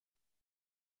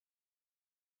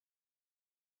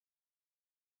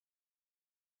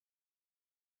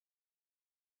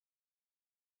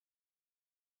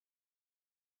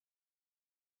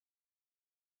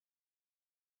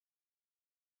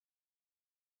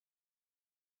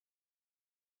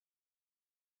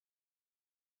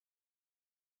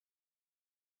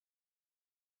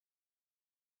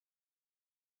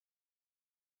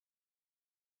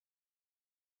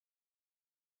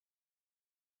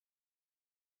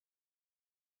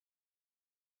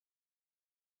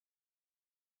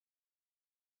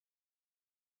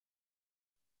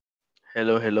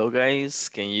Hello, hello, guys.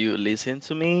 Can you listen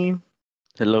to me?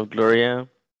 Hello, Gloria.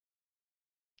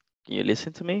 Can you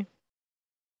listen to me?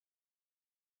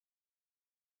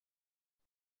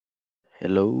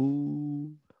 Hello.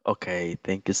 Okay,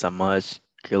 thank you so much,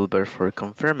 Gilbert, for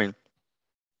confirming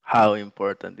how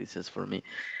important this is for me.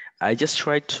 I just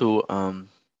try to,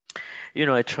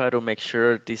 I try to make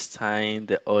sure this time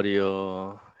the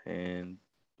audio and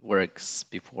works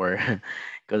before,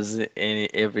 because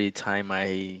every time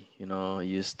I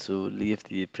used to leave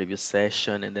the previous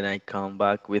session and then I come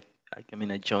back with,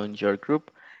 I joined your group.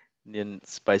 Then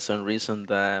by some reason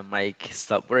the mic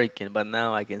stopped working, but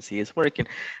now I can see it's working.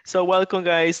 So welcome,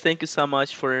 guys. Thank you so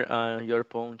much for your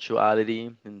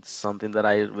punctuality and something that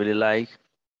I really like.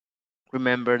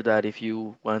 Remember that if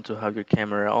you want to have your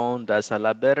camera on, that's a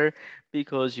lot better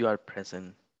because you are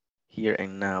present here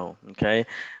and now. Okay,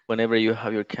 whenever you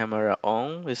have your camera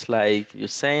on, it's like you're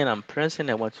saying, I'm present,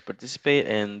 I want to participate,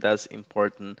 and that's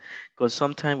important because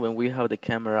sometimes when we have the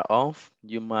camera off,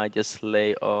 you might just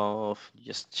lay off,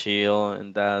 just chill,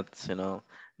 and that's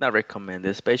not recommended,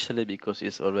 especially because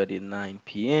it's already 9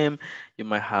 p.m. You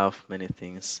might have many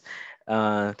things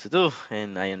to do,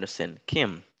 and I understand.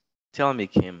 Kim, tell me,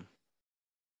 Kim.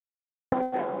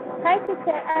 Hi,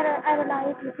 teacher. I don't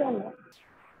know if you hear me.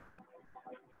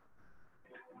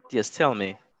 Yes, tell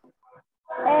me.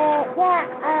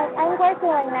 Yeah, I'm working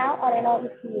right now. I don't know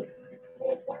if you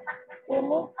hear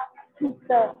me.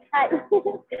 So, hi.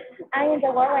 I'm in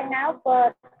the work right now,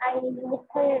 but I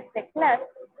clear the class.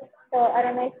 So, I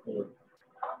don't know if you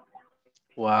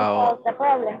Wow, solve the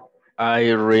problem. I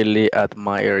really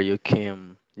admire you,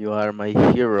 Kim. You are my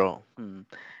hero.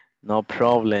 No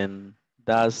problem.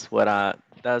 That's what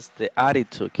that's the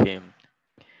attitude, Kim.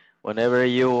 Whenever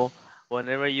you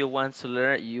whenever you want to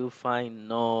learn, you find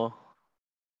no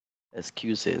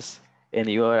excuses. And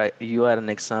you are an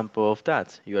example of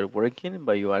that. You are working,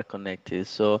 but you are connected.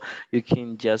 So you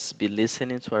can just be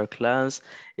listening to our class.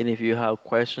 And if you have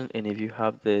questions and if you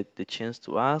have the chance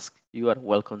to ask, you are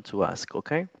welcome to ask,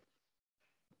 okay?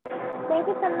 Thank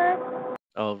you so much.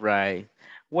 All right.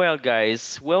 Well,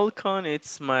 guys, welcome.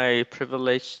 It's my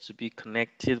privilege to be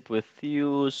connected with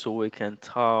you so we can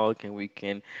talk and we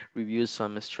can review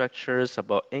some structures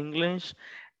about English.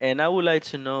 And I would like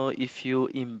to know if you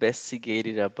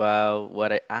investigated about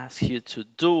what I asked you to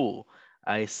do.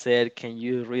 I said, can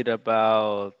you read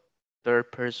about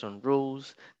third person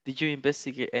rules? Did you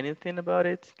investigate anything about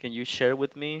it? Can you share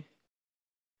with me?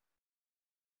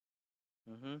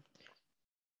 Mm-hmm.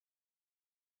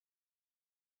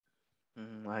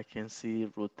 I can see,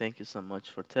 Ruth. Thank you so much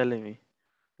for telling me.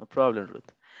 No problem,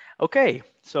 Ruth. Okay,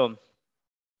 so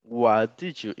what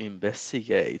did you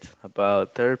investigate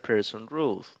about third person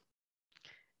rules?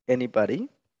 Anybody?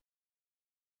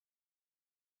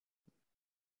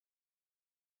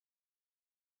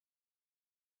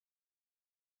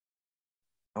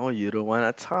 Oh, you don't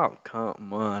want to talk.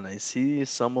 Come on. I see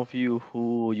some of you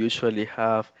who usually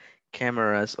have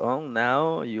cameras on.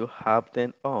 Now you have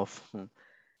them off.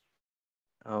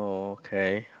 Oh,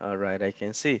 okay. All right. I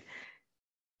can see.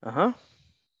 Uh-huh.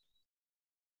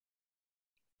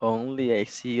 I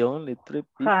see only three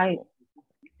Hi. people.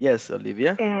 Yes,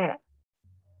 Olivia. Eh,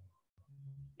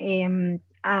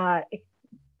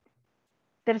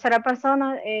 tercera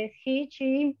persona es he,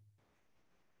 she,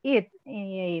 it.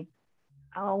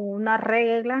 A una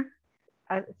regla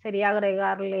sería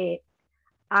agregarle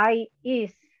I,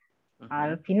 is Uh-huh,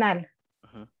 al final.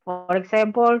 uh-huh, Por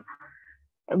ejemplo,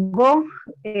 go,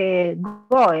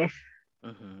 goes.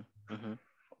 uh-huh, uh-huh.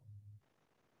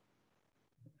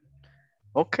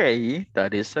 Okay,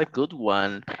 that is a good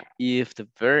one. If the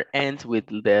verb ends with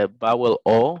the vowel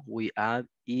O, we add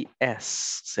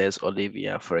ES, says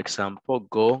Olivia. For example,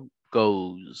 go,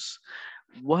 goes.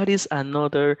 What is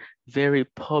another very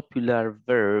popular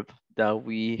verb that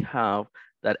we have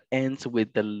that ends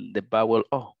with the vowel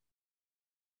O,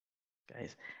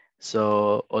 guys?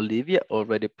 So Olivia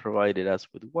already provided us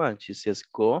with one. She says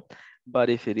go, but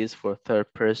if it is for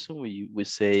third person, we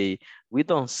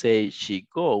don't say she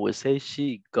go, we say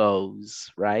she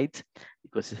goes, right?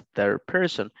 Because it's third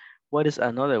person. What is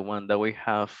another one that we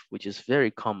have, which is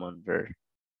very common verb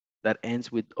that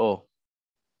ends with O?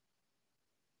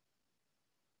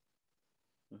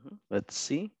 Let's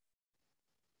see.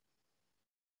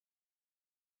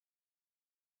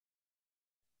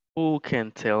 Who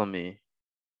can tell me?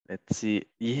 Let's see.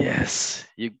 Yes,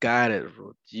 you got it,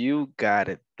 Ruth. You got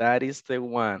it. That is the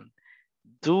one.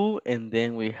 Do, and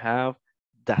then we have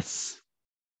does.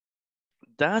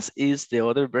 Does is the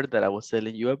other verb that I was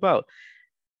telling you about.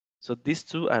 So these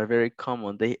two are very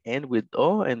common. They end with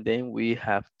O and then we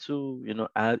have to,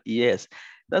 add ES.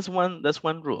 That's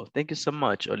one rule. Thank you so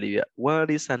much, Olivia.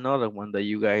 What is another one that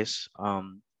you guys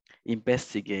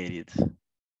investigated?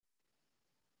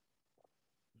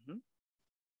 Mhm.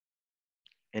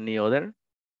 Any other?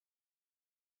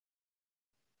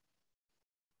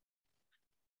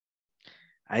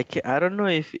 I don't know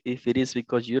if it is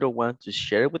because you don't want to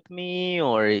share with me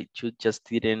or you just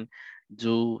didn't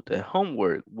do the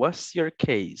homework. What's your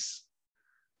case?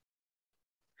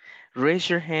 Raise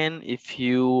your hand if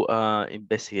you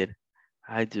investigate.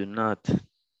 I do not,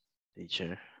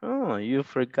 teacher. Oh, you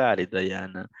forgot it,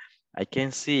 Diana. I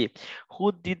can see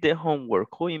who did the homework,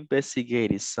 who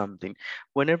investigated something.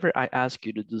 Whenever I ask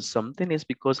you to do something, it's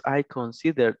because I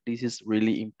consider this is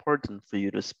really important for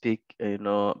you to speak,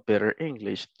 better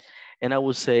English. And I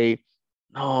would say,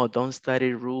 no, don't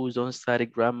study rules, don't study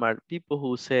grammar. People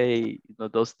who say,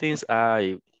 those things,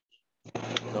 I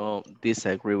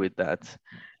disagree with that.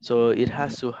 So it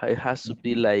has to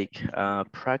be like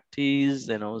practice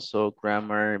and also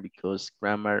grammar, because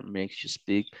grammar makes you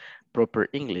speak proper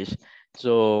English.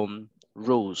 So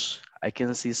rules, I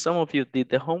can see some of you did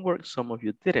the homework, some of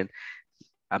you didn't.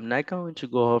 I'm not going to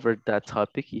go over that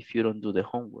topic if you don't do the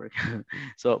homework.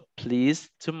 So please,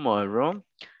 tomorrow,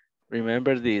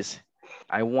 remember this.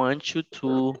 I want you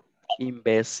to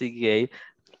investigate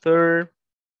third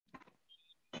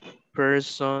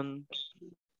person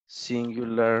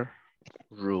singular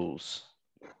rules.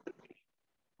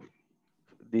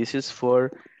 This is for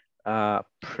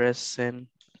present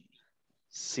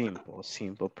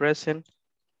simple present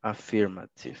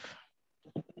affirmative.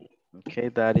 Okay,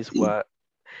 that is what,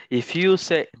 if you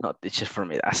say, no, teacher, for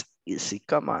me, that's easy.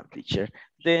 Come on, teacher.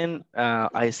 Then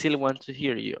I still want to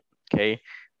hear you. Okay,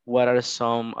 what are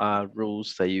some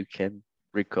rules that you can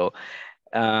recall?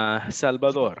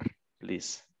 Salvador,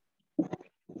 please.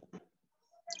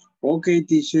 Okay,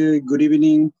 teacher, good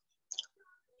evening.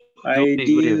 I Good did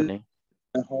evening.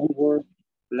 the homework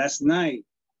last night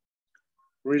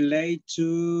relate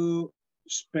to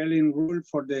spelling rule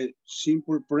for the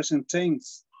simple present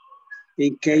tense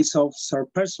in case of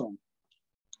third person.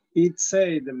 It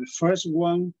said the first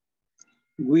one,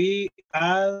 we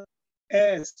add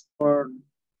s for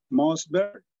most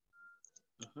verb.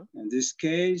 In this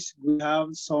case, we have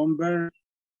some verb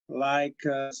like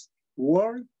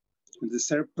work in the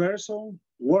third person,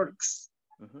 works.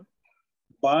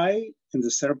 Buy in the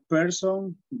third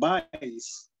person,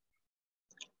 buys.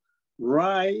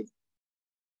 Write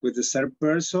with the third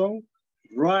person,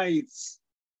 writes.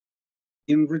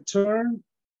 In return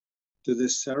to the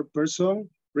third person,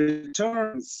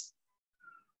 returns.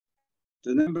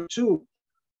 The number two,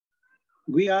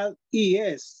 we add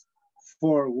es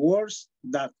for words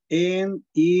that end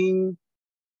in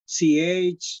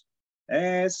ch,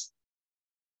 s,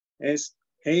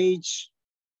 sh,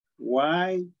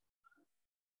 y,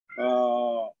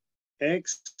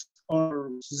 x,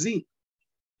 or z.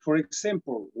 For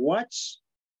example, watch,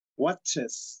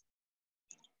 watches,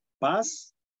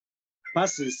 pass,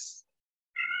 passes,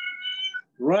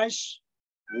 rush,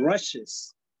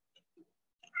 rushes,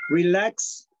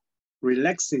 relax,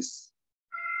 relaxes,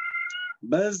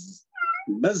 buzz,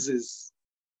 buzzes.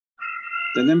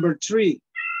 The number three,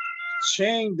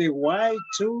 change the y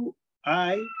to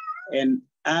I and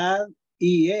add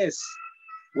es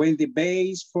when the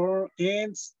base form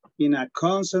ends in a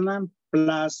consonant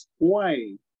plus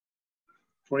y.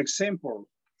 For example,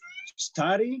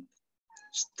 study,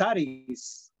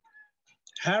 studies,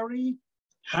 hurry,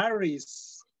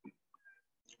 hurries,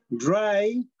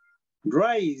 dry,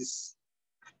 dries.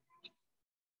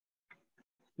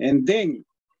 And then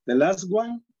the last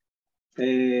one,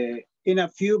 in a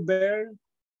few verbs,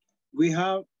 we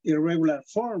have irregular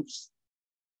forms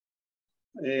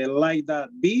like that.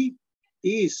 Be,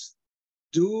 is,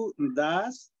 do,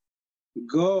 does,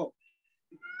 go,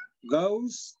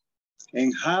 goes,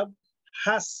 and have,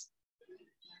 has.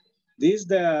 This is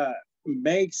the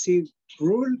basic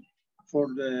rule for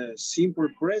the simple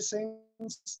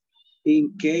presence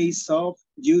in case of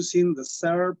using the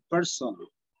third person.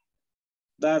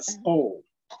 That's all.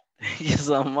 Thank you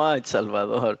so much,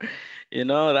 Salvador.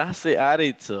 That's the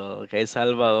attitude. Okay,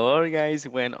 Salvador, guys,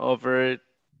 went over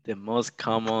the most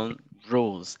common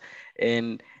rules.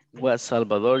 And what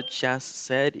Salvador just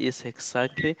said is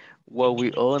exactly what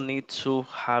we all need to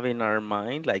have in our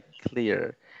mind, like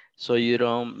clear, so you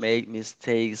don't make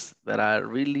mistakes that are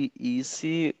really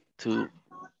easy to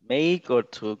make or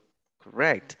to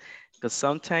correct. Because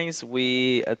sometimes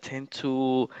we tend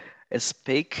to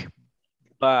speak,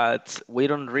 but we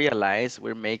don't realize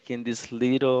we're making these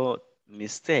little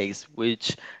mistakes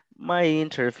which might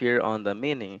interfere on the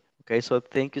meaning. Okay, so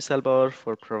thank you, Salvador,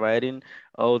 for providing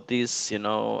all this,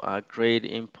 great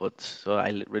input. So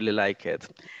I really like it.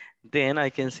 Then I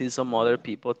can see some other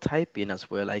people typing as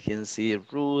well. I can see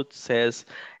Ruth says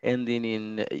ending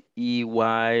in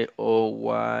EY,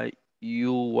 OY,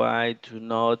 UY. Do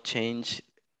not change,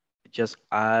 just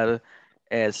add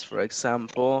S. For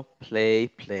example, play,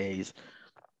 plays.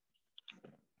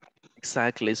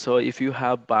 Exactly. So if you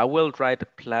have vowel right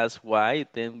plus Y,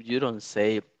 then you don't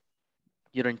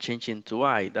change into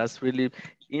I. That's really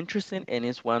interesting, and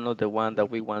it's one of the one that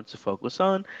we want to focus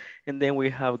on. And then we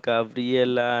have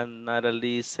Gabriela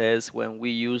Natalie says when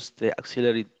we use the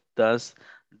auxiliary does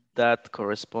that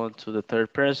correspond to the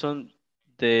third person,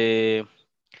 the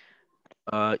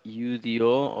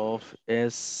UDO of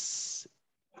S,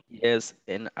 yes,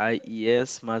 and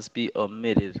IES must be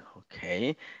omitted.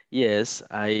 Okay, yes,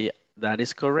 that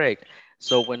is correct.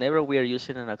 So whenever we are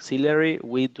using an auxiliary,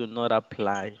 we do not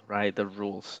apply, right, the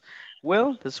rules.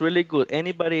 Well, that's really good.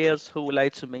 Anybody else who would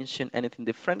like to mention anything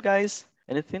different, guys?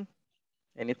 Anything?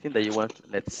 Anything that you want?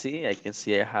 Let's see. I can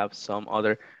see I have some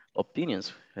other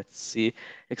opinions. Let's see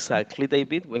exactly,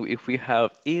 David. If we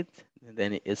have it,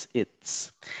 then it is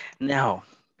it's. Now,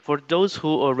 for those who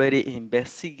already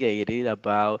investigated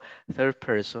about third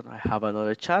person, I have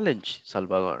another challenge,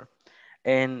 Salvador.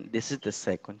 And this is the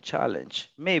second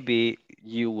challenge. Maybe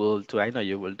you will do, I know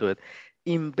you will do it.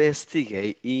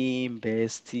 Investigate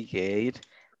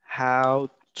how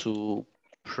to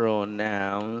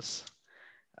pronounce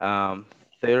um,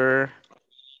 third,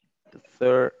 let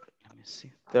me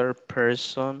see, third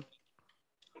person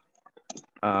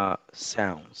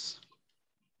sounds.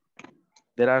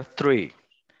 There are three: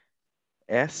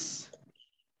 S,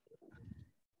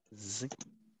 Z,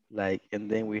 like, and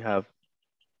then we have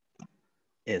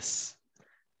S.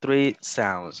 Three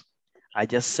sounds. I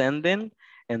just send in,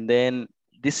 and then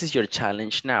this is your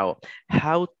challenge now.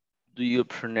 How do you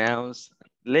pronounce?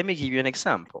 Let me give you an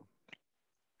example.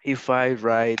 If I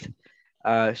write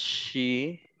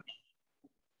she,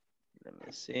 let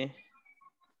me see.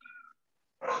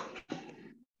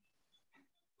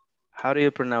 How do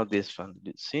you pronounce this one?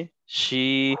 You see,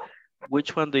 she.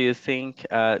 Which one do you think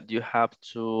you have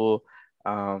to?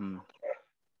 And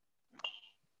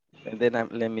then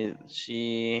let me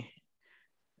she.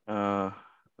 Let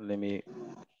me.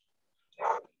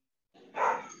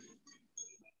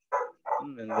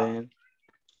 And then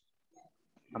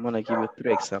I'm gonna give you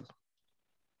three examples.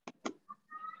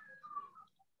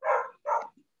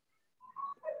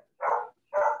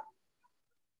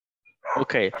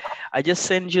 Okay, I just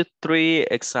send you three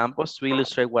examples to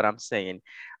illustrate what I'm saying.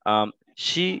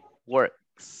 She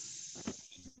works.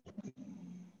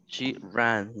 She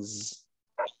runs.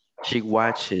 She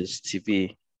watches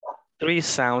TV. Three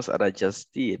sounds that I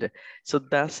just did. So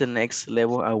that's the next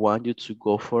level I want you to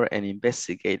go for and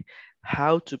investigate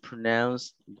how to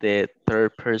pronounce the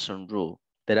third person rule.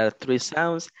 There are three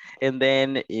sounds. And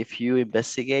then if you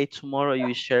investigate tomorrow,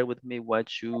 you share with me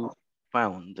what you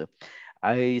found.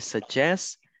 I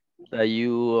suggest that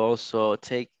you also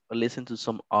take listen to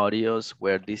some audios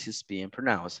where this is being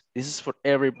pronounced. This is for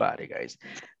everybody, guys,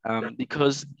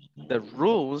 because the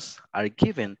rules are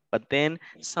given, but then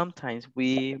sometimes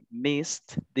we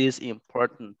missed this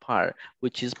important part,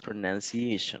 which is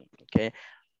pronunciation, okay?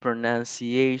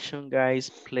 Pronunciation, guys,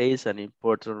 plays an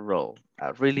important role,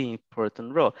 a really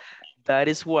important role. That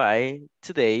is why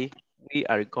today we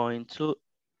are going to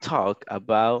talk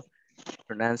about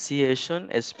pronunciation,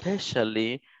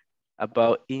 especially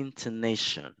about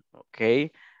intonation,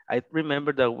 okay? I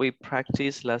remember that we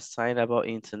practiced last time about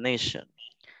intonation.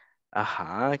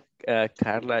 Carla,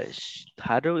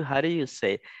 how do you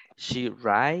say? She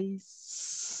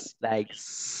rises like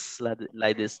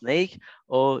the snake,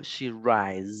 or she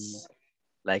rise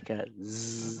like a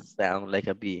z sound, like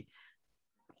a B.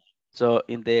 So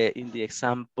in the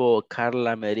example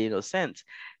Carla Merino sent,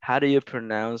 how do you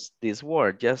pronounce this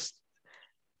word? Just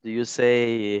do you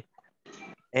say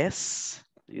S?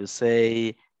 Do you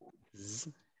say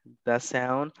Z, that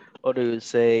sound, or do you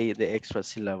say the extra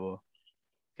syllable?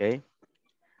 Okay.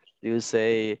 Do you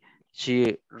say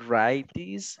she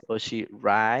rides, or she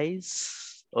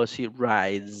rides, or she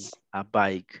rides a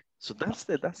bike? So that's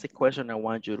the question I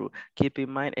want you to keep in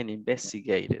mind and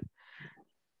investigate it.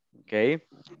 Okay.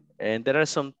 And there are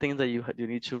some things that you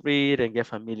need to read and get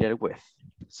familiar with.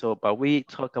 So, but we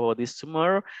talk about this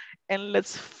tomorrow, and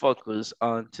let's focus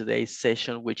on today's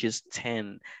session, which is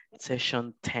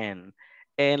session 10.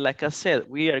 And like I said,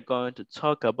 we are going to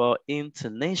talk about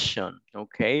intonation,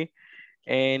 okay?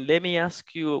 And let me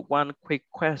ask you one quick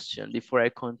question before I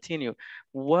continue.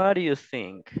 What do you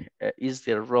think is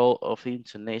the role of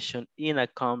intonation in a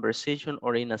conversation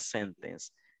or in a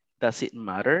sentence? Does it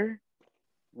matter?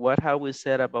 What have we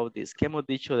said about this? ¿Qué hemos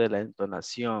dicho de la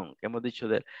entonación? ¿Qué hemos dicho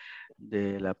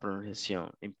de la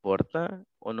pronunciación? ¿Importa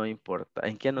o no importa?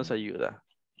 ¿En qué nos ayuda?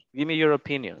 Give me your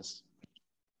opinions.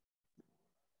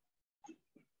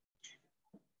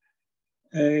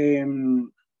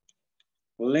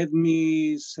 Let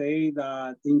me say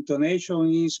that intonation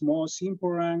is most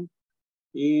important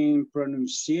in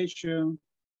pronunciation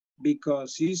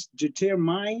because it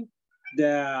determines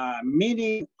the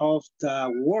meaning of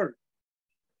the word.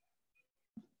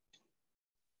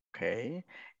 Okay,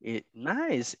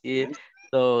 nice.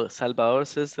 So Salvador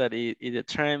says that it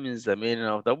determines the meaning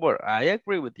of the word. I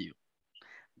agree with you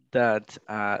that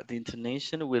the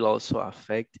intonation will also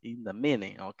affect in the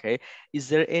meaning, okay? Is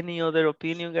there any other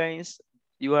opinion, guys?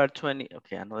 You are 20,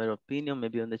 okay, another opinion,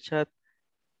 maybe on the chat.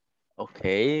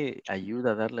 Okay,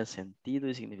 ayuda a darle sentido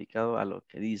y significado a lo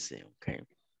que dice, okay?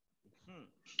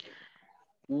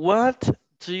 What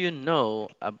do you know?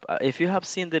 If you have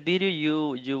seen the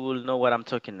video, you will know what I'm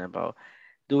talking about.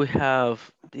 Do we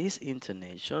have this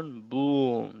intonation?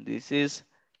 Boom, this is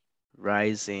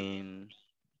rising.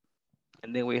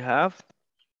 And then we have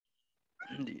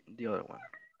the other one.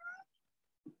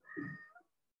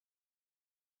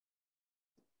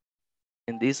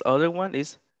 And this other one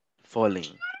is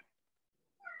falling.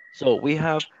 So we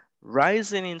have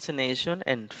rising intonation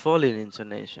and falling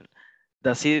intonation.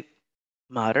 Does it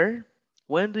matter?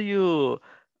 When do you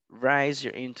rise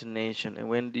your intonation and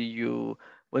when do you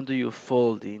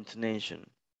fall the intonation?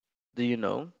 Do you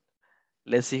know?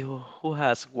 Let's see who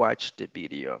has watched the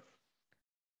video.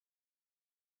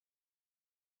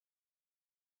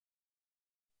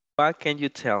 What can you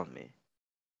tell me?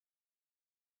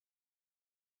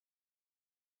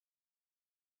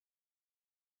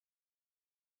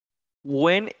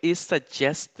 When is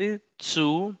suggested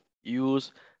to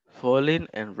use falling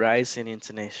and rising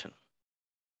intonation?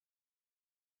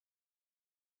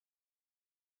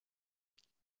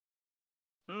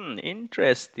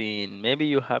 Interesting. Maybe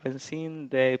you haven't seen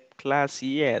the class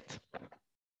yet.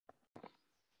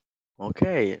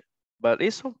 Okay, but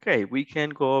it's okay. We can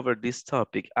go over this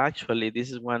topic. Actually,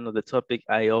 this is one of the topic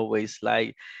I always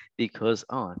like because,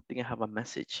 oh, I think I have a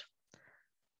message.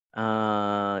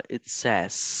 It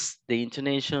says, the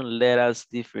intonation let us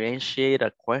differentiate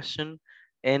a question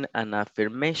and an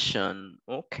affirmation.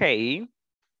 Okay,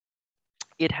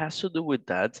 it has to do with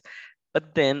that.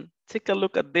 But then take a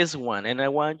look at this one and I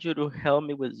want you to help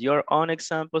me with your own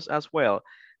examples as well.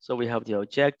 So we have the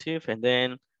objective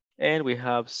and we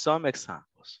have some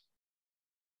examples.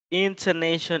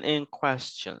 Intonation in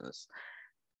questions.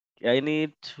 I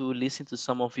need to listen to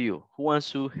some of you. Who wants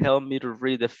to help me to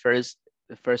read the first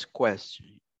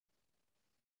question?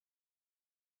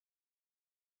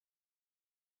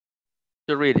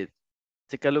 To read it.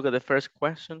 Take a look at the first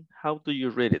question. How do you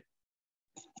read it?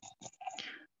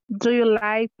 Do you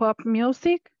like pop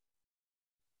music?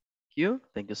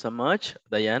 Thank you so much.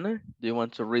 Diana, do you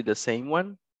want to read the same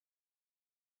one?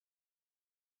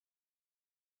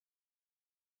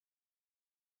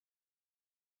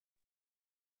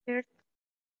 Third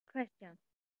question.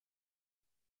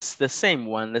 It's the same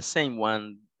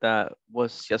one that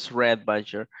was just read by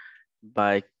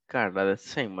Carla, the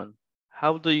same one.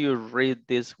 How do you read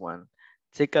this one?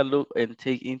 Take a look and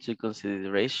take into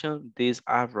consideration this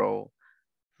arrow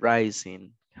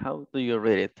rising. How do you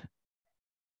read it?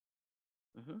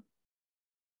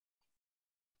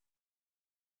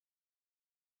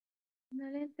 No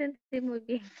le entendí muy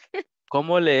bien.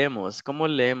 ¿Cómo leemos? ¿Cómo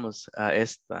leemos a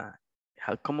esta?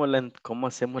 ¿Cómo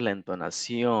hacemos la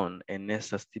entonación en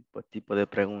estos tipo de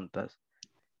preguntas?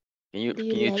 Do Can you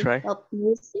you like try? pop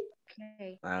music?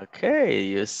 Okay. Okay,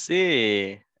 you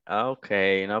see.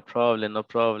 Okay, no problem, no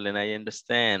problem. I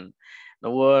understand.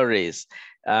 No worries.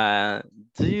 Do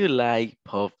you like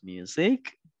pop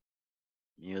music?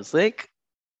 Music?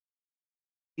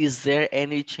 Is there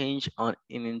any change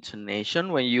in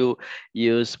intonation when you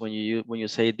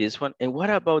say this one? And what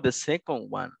about the second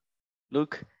one?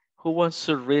 Look, who wants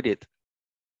to read it?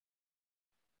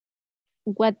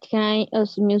 What kind of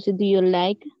music do you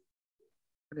like?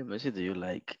 What kind of music do you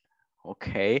like?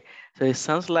 Okay, so it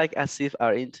sounds like as if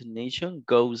our intonation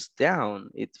goes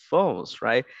down, it falls,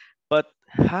 right? But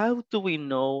how do we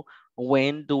know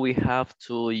when do we have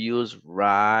to use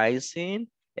rising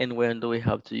and when do we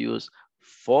have to use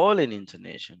falling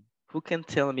intonation? Who can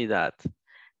tell me that?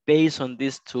 Based on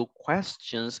these two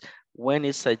questions, when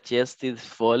is suggested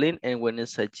falling and when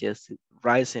is suggested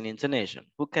rising intonation?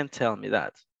 Who can tell me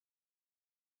that?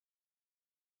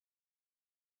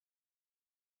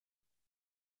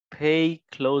 Pay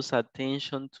close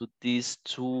attention to these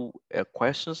two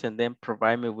questions and then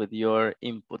provide me with your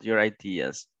input, your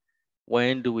ideas.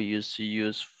 When do we used to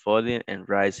use falling and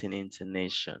rising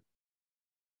intonation?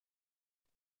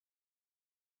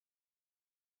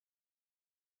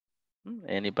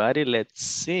 Anybody? Let's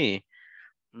see.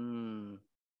 Hmm.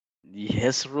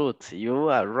 Yes, Ruth, you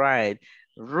are right.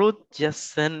 Ruth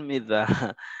just sent me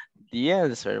the the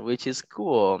answer, which is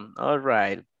cool. All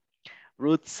right.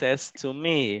 Ruth says to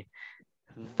me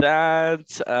that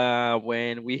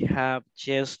when we have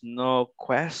just no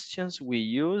questions, we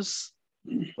use,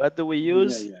 what do we Yeah,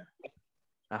 use? yeah.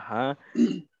 Uh-huh.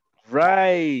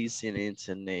 Rising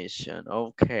intonation.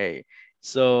 Okay.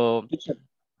 So, Teacher,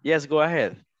 yes, go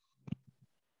ahead.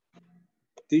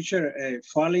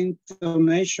 falling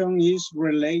intonation is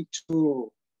related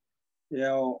to,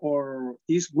 or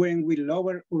is when we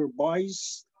lower our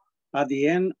voice at the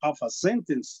end of a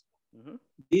sentence. Mhm.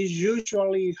 This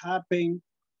usually happens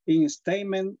in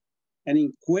statement and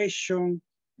in question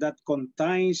that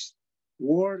contains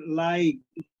words like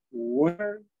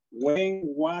where, when,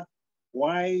 what,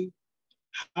 why,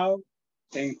 how,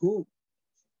 and who.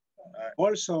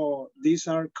 Also, these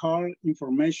are called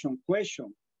information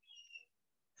questions.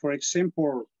 For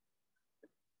example,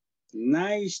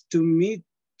 nice to meet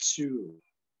you.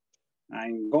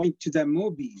 I'm going to the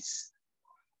movies.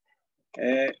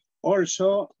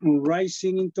 Also,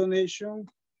 rising intonation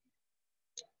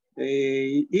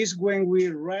is when we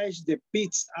raise the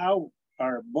pitch out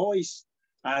our voice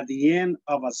at the end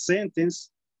of a sentence.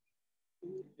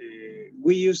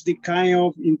 We use the kind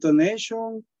of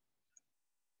intonation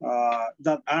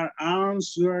that are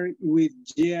answered with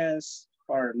yes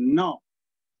or no.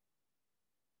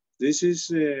 This is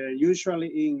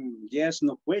usually in yes,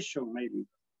 no question, maybe.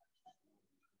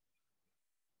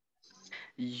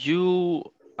 You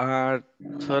are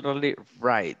totally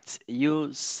right.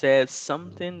 You said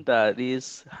something that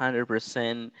is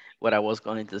 100% what I was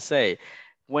going to say.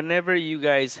 Whenever you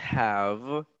guys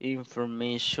have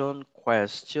information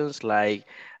questions like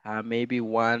maybe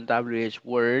one WH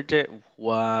word,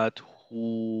 what,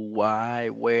 who, why,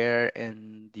 where,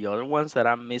 and the other ones that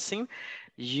I'm missing,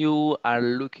 you are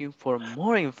looking for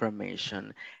more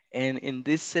information. And in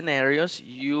these scenarios,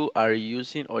 you are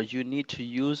using or you need to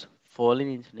use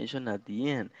falling intonation at the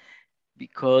end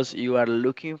because you are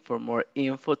looking for more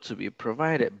info to be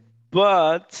provided.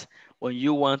 But when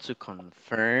you want to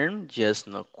confirm, just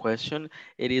no question,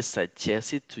 it is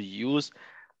suggested to use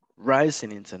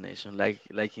rising intonation,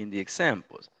 like in the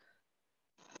examples.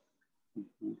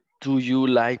 Do you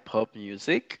like pop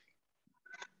music?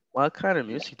 What kind of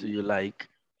music do you like?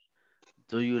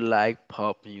 Do you like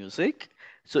pop music?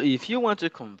 So if you want to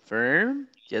confirm,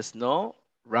 just know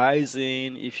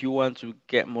rising. If you want to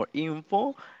get more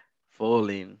info,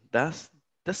 falling. That's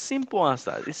simple as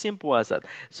that. It's simple as that.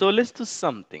 So let's do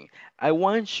something. I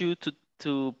want you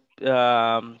to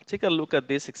take a look at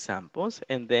these examples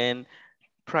and then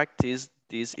practice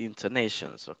these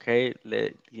intonations. Okay,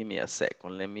 give me a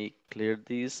second. Let me clear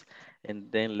this and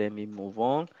then let me move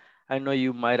on. I know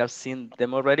you might have seen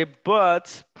them already,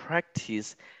 but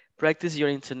practice your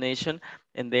intonation,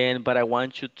 and then but I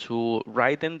want you to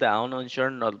write them down on your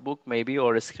notebook maybe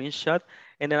or a screenshot,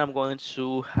 and then I'm going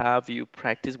to have you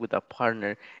practice with a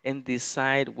partner and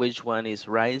decide which one is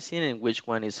rising and which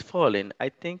one is falling. I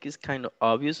think it's kind of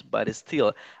obvious, but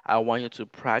still I want you to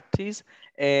practice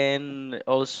and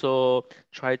also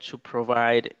try to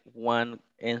provide one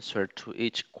answer to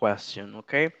each question,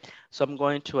 okay? So I'm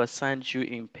going to assign you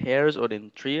in pairs or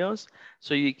in trios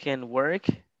so you can work,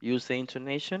 use the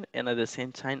intonation, and at the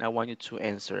same time I want you to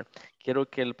answer. Quiero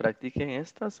que practiquen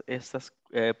estas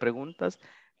preguntas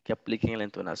que apliquen la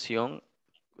entonación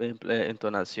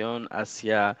entonación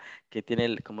hacia que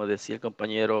tiene, como decía el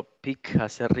compañero, pic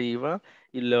hacia arriba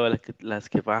y luego las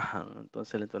que bajan.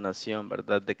 Entonces la entonación,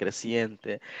 ¿verdad?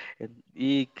 Decreciente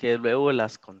y que luego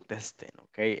las contesten,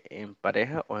 ¿ok? En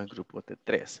pareja o en grupos de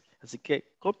tres. Así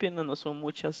que copienlas, no son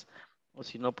muchas. O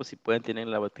si no, pues si pueden,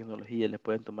 tienen la tecnología, le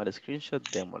pueden tomar screenshot,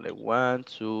 démosle 1,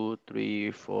 2,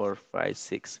 3, 4, 5,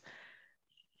 6.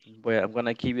 I'm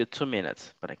gonna give you 2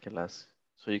 minutes para que las,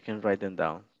 so you can write them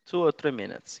down. 2 or 3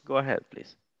 minutes. Go ahead,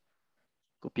 please.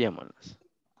 Copiémoslas.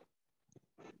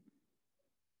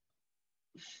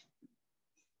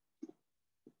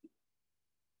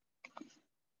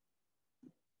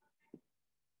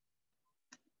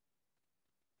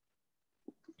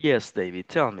 Yes, David,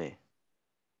 tell me.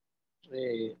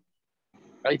 Eh,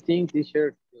 I think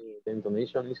teacher, the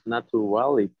intonation is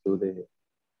natural to the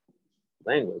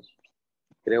language.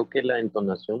 Creo que la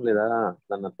entonación le da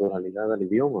la naturalidad al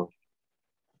idioma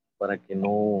para que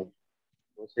no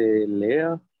se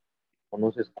lea o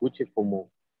no se escuche como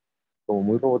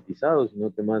muy robotizado,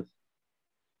 sino que más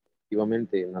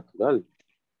activamente natural.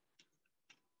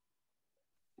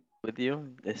 with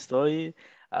you. Estoy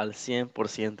al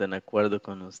 100% en acuerdo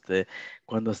con usted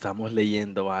cuando estamos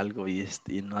leyendo algo y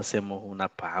no hacemos una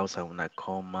pausa, una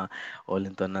coma o la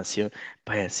entonación.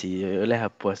 Vaya, si yo les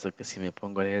apuesto que si me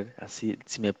pongo a leer así,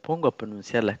 si me pongo a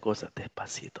pronunciar las cosas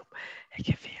despacito, es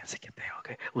que fíjense que tengo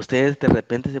que... Ustedes de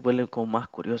repente se vuelven como más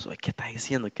curiosos. ¿Qué está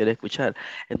diciendo? Quiero escuchar.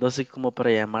 Entonces, como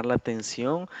para llamar la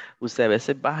atención, usted a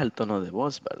veces baja el tono de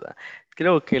voz, ¿verdad?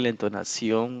 Creo que la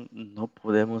entonación no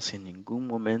podemos en ningún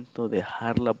momento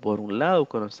dejarla por un lado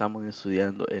cuando estamos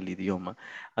estudiando el idioma.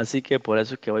 Así que por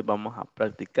eso es que hoy vamos a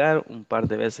practicar un par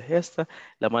de veces esta,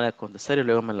 la van a contestar y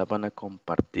luego me la van a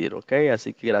compartir, ¿ok?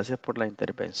 Así que gracias por la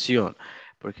intervención,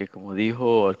 porque como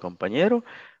dijo el compañero,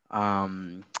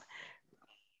 um,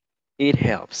 it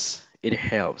helps. It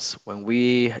helps. When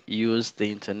we use the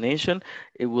intonation,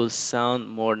 it will sound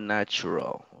more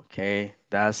natural, okay?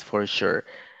 That's for sure.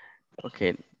 Ok,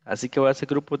 así que voy a hacer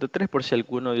grupos de tres por si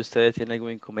alguno de ustedes tiene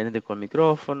algún inconveniente con el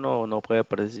micrófono o no puede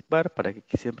participar para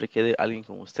que siempre quede alguien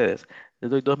con ustedes.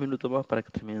 Les doy 2 minutos más para que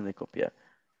terminen de copiar.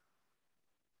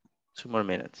 2 more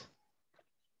minutes.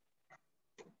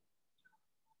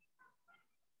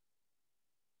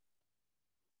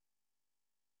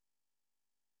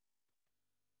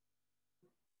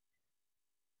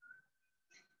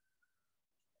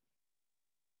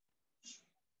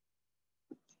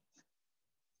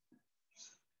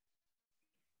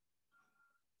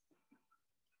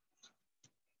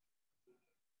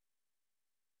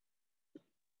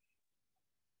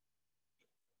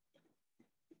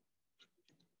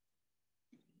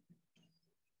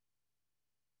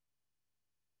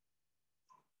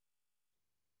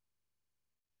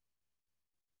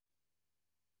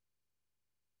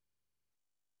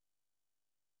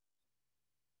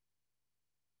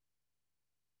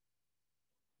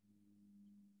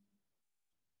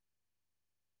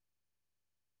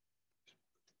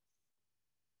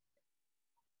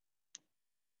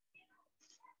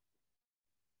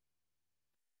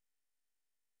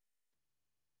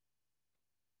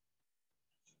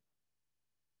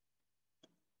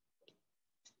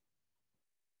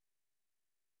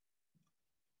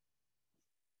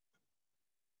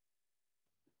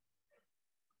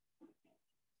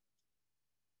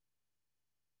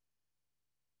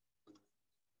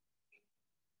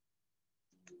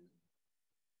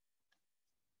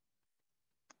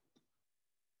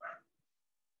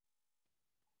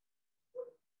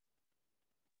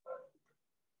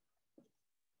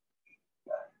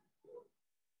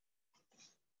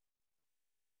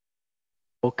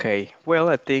 Okay, well,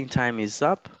 I think time is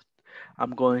up.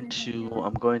 I'm going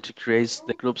to create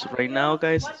the groups right now,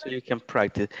 guys, so you can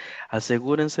practice.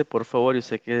 Asegúrense, por favor, yo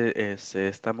sé que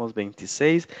estamos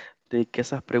 26, de que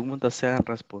esas preguntas sean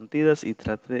respondidas y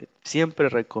siempre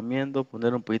recomiendo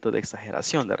poner un poquito de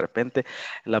exageración. De repente,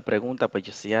 la pregunta, pues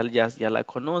yo si ya la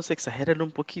conoce, exagérela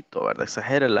un poquito, ¿verdad?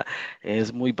 Exagérela.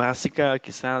 Es muy básica,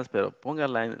 quizás, pero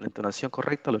póngala en la entonación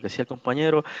correcta, lo que decía el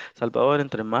compañero Salvador,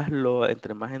 entre más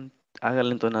haga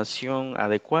la entonación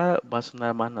adecuada, va a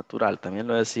sonar más natural. También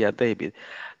lo decía David.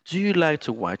 Do you like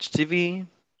to watch TV?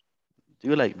 Do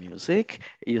you like music?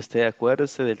 Y usted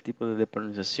acuérdese del tipo de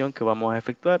pronunciación que vamos a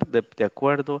efectuar de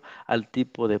acuerdo al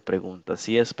tipo de preguntas.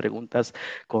 Si es preguntas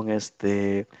con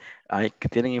que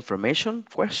tienen information,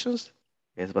 questions,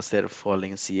 va a ser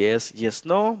falling. Si es yes,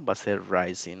 no, va a ser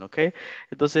rising, ¿ok?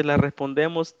 Entonces las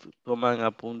respondemos, toman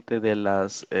apunte de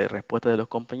las respuestas de los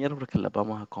compañeros porque las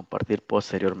vamos a compartir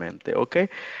posteriormente, ¿ok?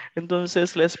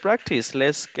 Entonces, let's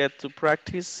get to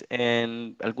practice,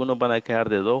 and algunos van a quedar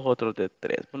de dos, otros de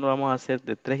tres. Bueno, vamos a hacer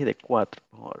de tres y de cuatro,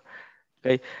 mejor,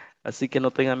 ¿ok? Así que no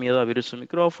tenga miedo a abrir su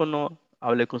micrófono,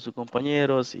 hable con sus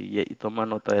compañeros y toma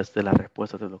nota de las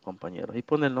respuestas de los compañeros. Y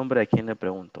pone el nombre a quien le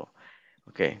preguntó,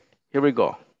 ¿ok? Here we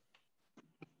go.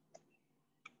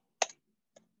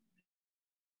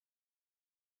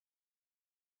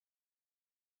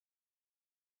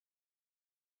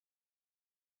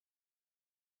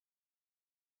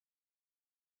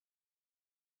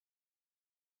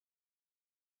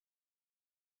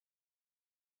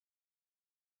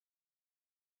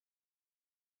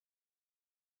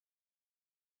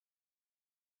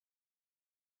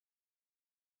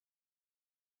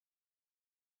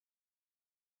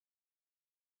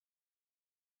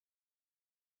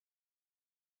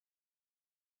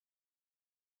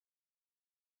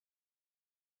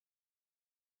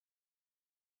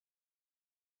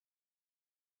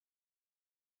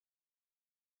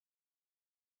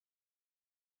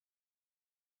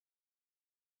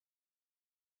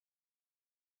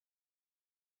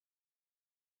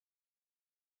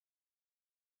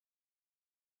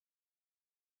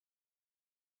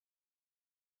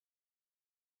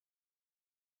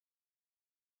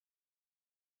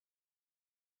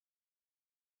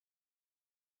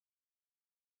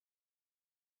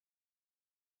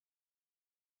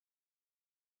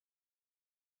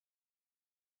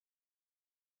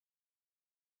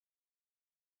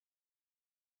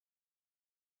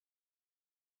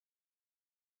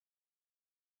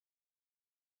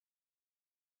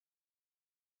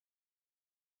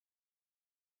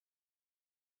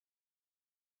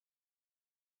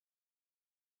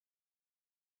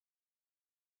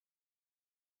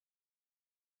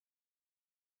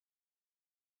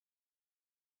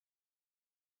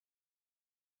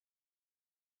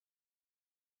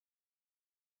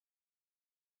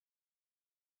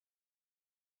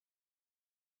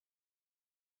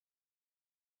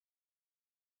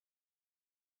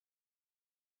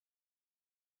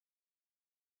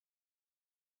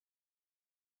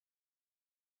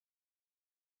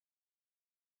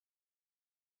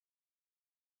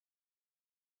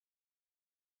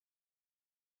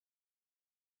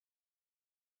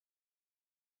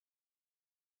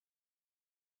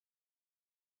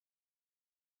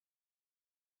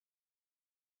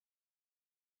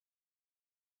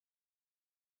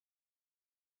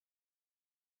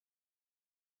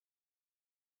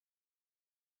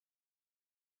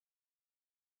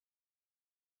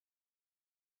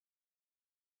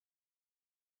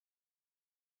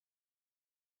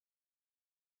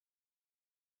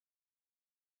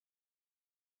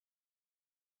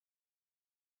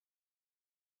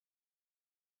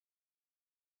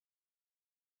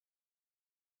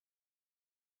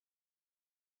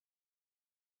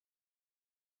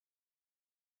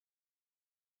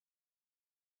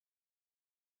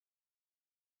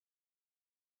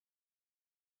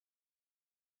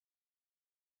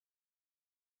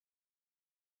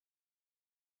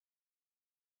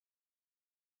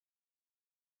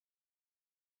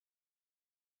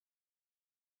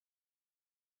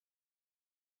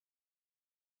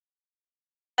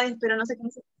 pero no sé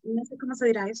cómo se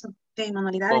dirá eso, de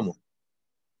manualidades. ¿Cómo?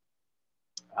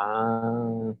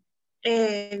 Ah,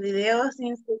 Videos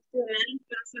instruccionales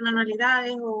para hacer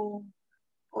manualidades o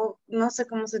no sé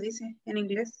cómo se dice en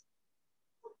inglés.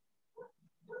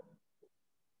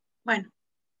 Bueno,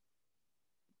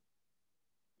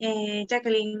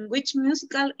 Jacqueline, which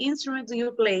musical instrument do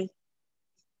you play?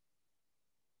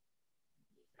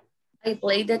 I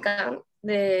play the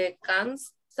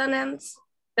consonants,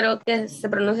 creo que se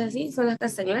pronuncia así, son las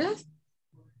castañuelas.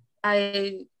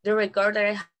 The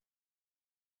recorder.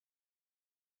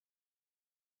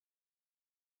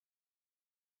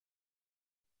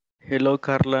 Hello,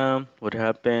 Carla. What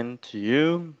happened to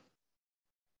you?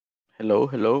 Hello,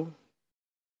 hello.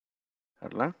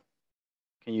 Carla,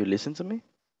 can you listen to me?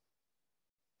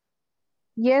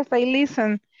 Yes, I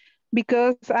listen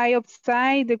because I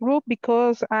outside the group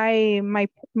because my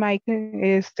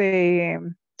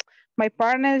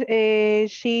partner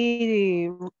she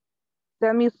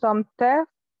tell me some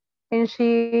text and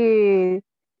she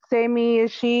say me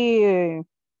she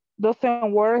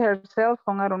doesn't work her cell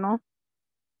phone. I don't know.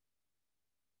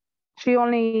 She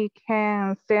only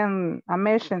can send a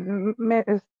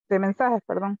mensajes,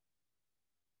 perdón.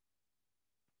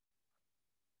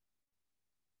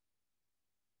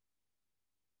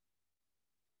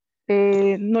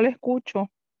 No le escucho.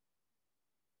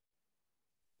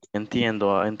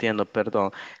 Entiendo,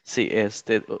 perdón. Sí,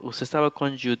 usted estaba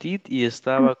con Judith y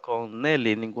estaba con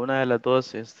Nelly. Ninguna de las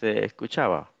dos,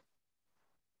 escuchaba.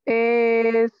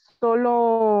 Eh,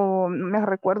 Solo me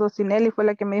recuerdo si Nelly fue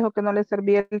la que me dijo que no le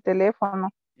servía el teléfono.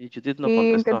 Y Judith no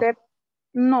Y contestó. intenté,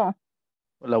 no,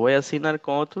 La voy a asignar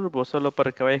con otro grupo solo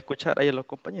para que vaya a escuchar ahí a los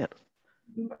compañeros.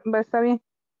 está bien.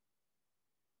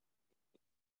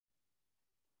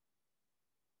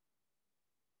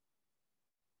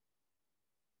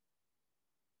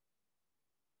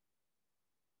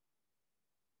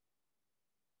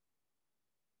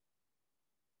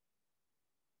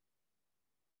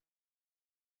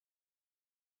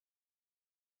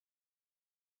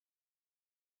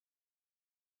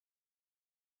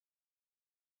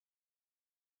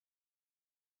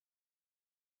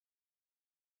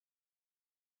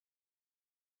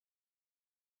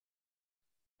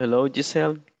 Hello,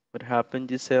 Giselle. What happened,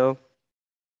 Giselle?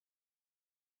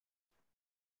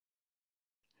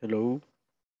 Hello,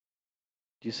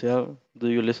 Giselle. Do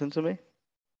you listen to me?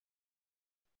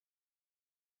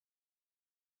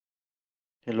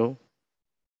 Hello.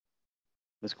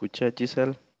 ¿Me escucha,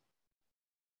 Giselle?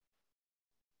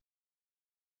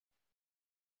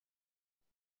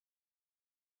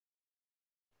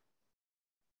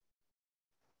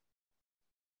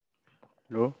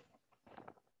 Hello.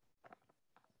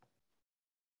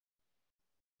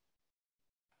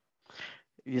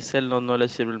 Giselle no le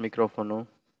sirve el micrófono.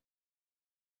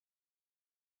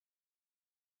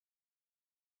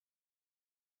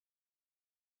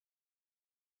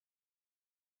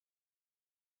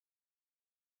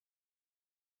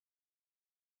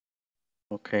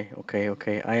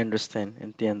 Okay, I understand,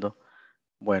 entiendo.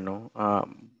 Bueno,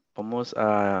 vamos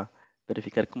a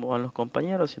verificar cómo van los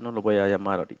compañeros, si no los voy a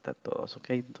llamar ahorita a todos, ok.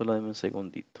 Solo denme un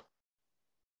segundito.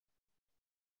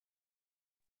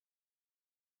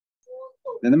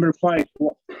 The number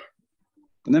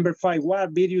five,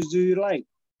 what videos do you like?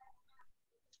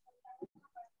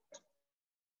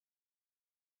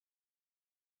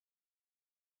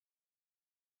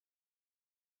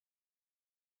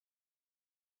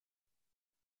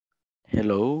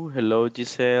 Hello,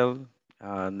 Giselle.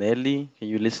 Nelly, can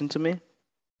you listen to me?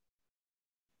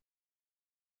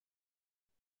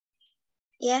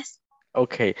 Yes.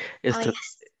 Okay, Oh,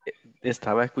 yes.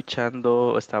 estaba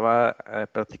escuchando, estaba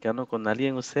practicando con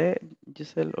alguien usted,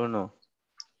 Giselle, o no?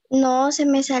 No, se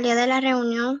me salió de la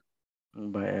reunión.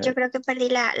 Vaya, Yo creo que perdí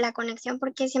la conexión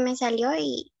porque se me salió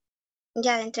y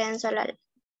ya entré en solo.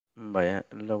 vaya,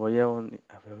 lo voy a unir.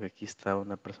 A ver, aquí está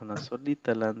una persona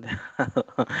solita, la han dejado.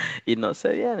 Y no se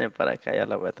viene para acá, ya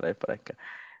la voy a traer para acá.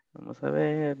 Vamos a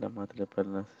ver, la vamos a traer para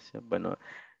la sesión. Bueno,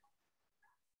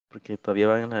 porque todavía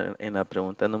van en la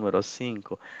pregunta número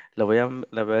 5. La voy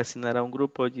a asignar a un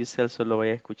grupo, Giselle solo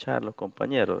vaya a escuchar, los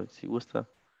compañeros, si gusta.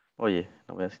 Oye,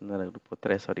 la voy a asignar al grupo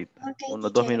 3 ahorita. Ok,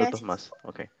 Unos 2 teacher, minutos gracias. más.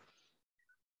 Ok.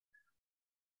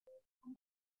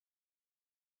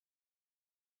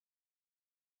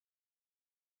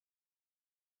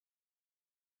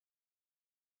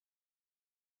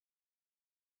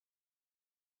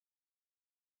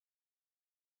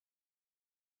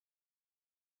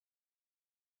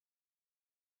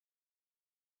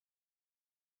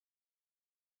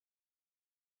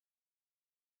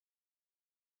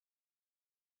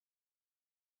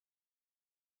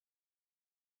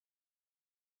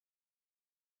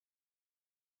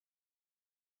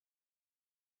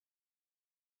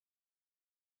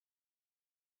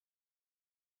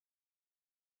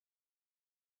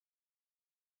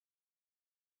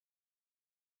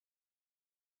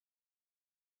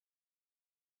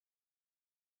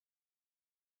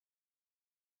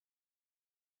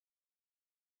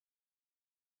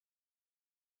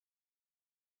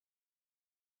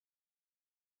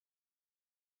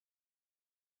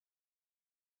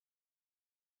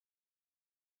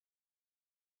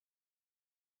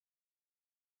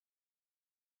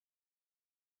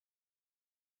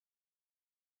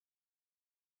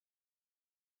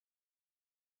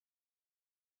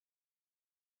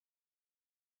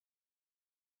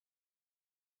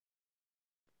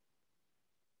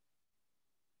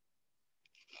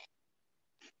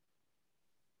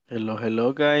 Hello,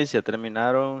 hello, guys. ¿Ya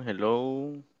terminaron?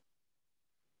 Hello.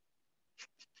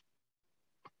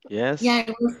 Yes. Yeah,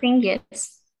 I will think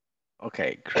yes.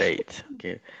 Okay, great.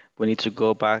 Okay, we need to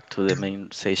go back to the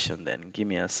main session then. Give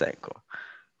me a second.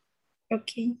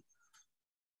 Okay.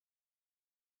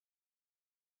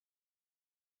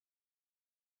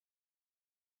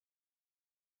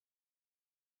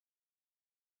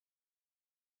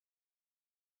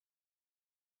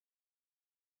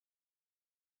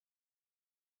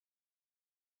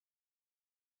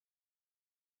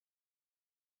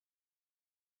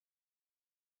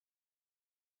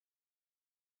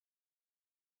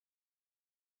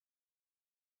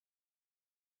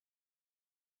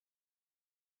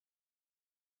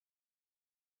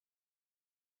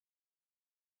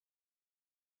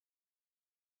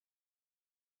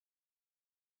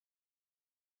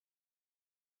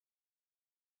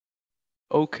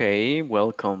 Okay,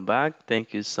 welcome back.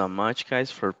 Thank you so much, guys,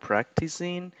 for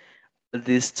practicing.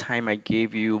 This time I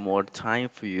gave you more time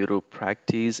for you to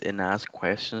practice and ask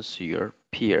questions to your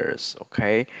peers,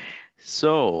 okay?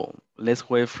 So let's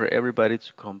wait for everybody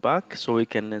to come back so we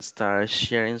can start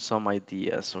sharing some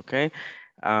ideas, okay?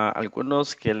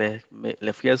 Algunos que les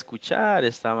fui a escuchar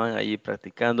estaban allí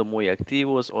practicando muy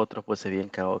activos, otros pues se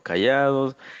habían quedado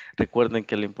callados. Recuerden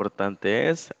que lo importante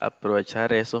es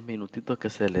aprovechar esos minutitos que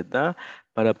se les da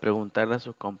para preguntarle a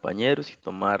sus compañeros y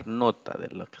tomar nota de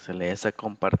lo que se les está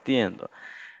compartiendo.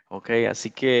 Ok,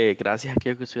 así que gracias a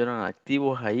aquellos que estuvieron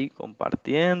activos ahí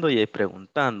compartiendo y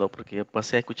preguntando, porque yo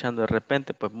pasé escuchando de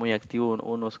repente, pues muy activos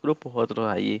unos grupos, otros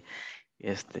ahí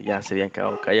ya se habían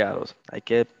quedado callados. Hay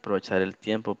que aprovechar el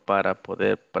tiempo para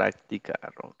poder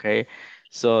practicar, ok?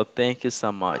 So thank you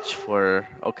so much for,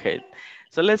 okay.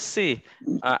 So let's see.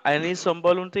 I need some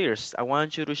volunteers. I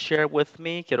want you to share with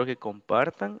me. Quiero que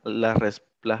compartan las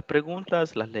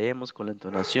preguntas, las leemos con la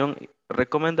entonación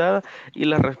recomendada y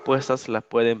las respuestas las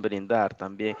pueden brindar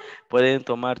también. Pueden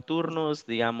tomar turnos,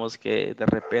 digamos que de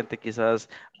repente quizás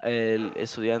el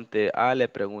estudiante A le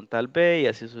pregunta al B y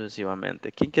así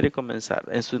sucesivamente. ¿Quién quiere comenzar?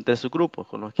 Entre su grupo,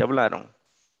 con los que hablaron.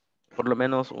 Por lo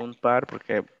menos un par,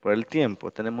 porque por el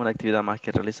tiempo tenemos una actividad más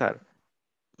que realizar.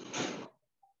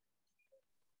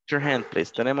 Your hand,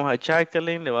 please. Tenemos a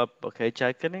Jacqueline. Ok,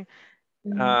 Jacqueline.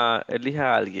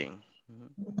 Elija a alguien.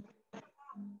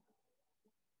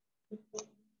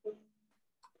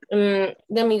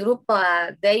 De mi grupo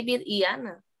a David y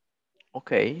Ana.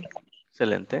 Ok,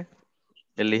 excelente.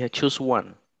 Elige choose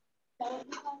one.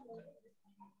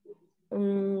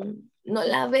 No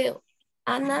la veo.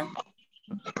 Ana.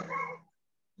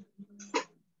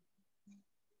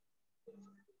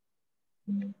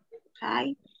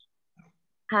 Hi.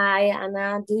 Hi,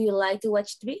 Anna. Do you like to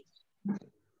watch TV?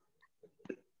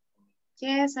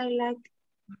 Yes, I like.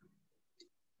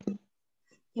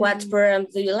 What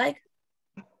programs do you like?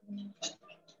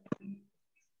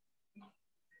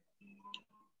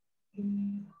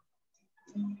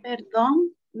 Perdón.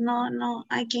 No,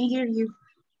 I can hear you.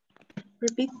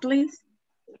 Repeat, please.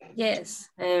 Yes.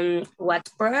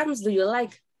 What programs do you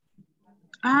like?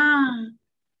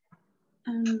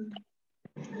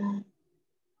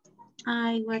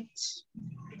 I watch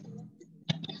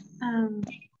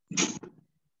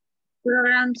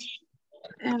programs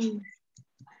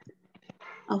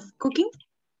of cooking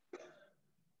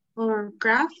or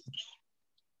craft.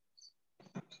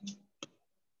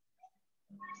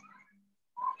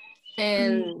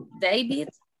 And David,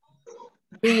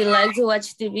 do you like to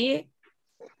watch TV?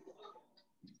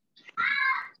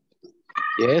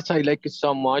 Yes, I like it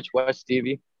so much. Watch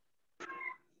TV.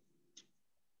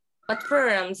 What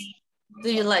programs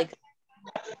do you like?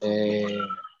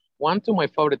 One of my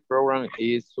favorite program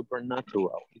is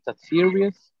Supernatural. It's a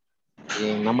series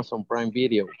in Amazon Prime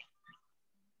Video.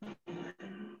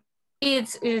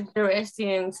 It's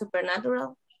interesting,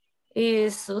 supernatural,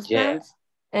 is suspense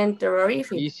and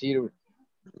terrorific.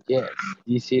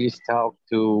 This series talk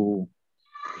to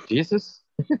Jesus,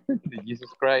 Jesus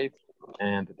Christ,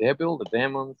 and the devil, the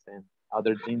demons, and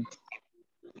other things.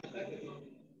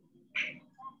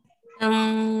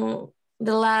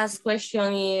 The last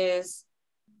question is,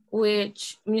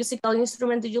 which musical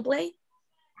instrument do you play?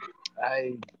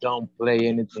 I don't play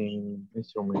anything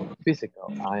instrument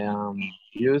physical. I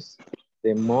use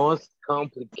the most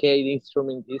complicated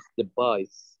instrument is the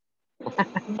voice.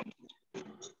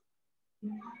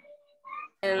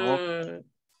 And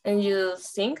you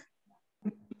sing?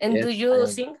 And yes, do you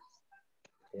sing?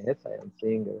 Yes, I am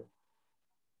singer.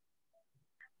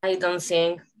 I don't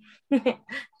sing.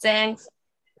 Thanks.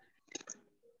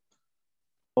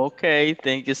 Okay,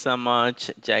 thank you so much,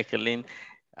 Jacqueline.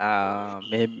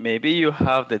 Maybe you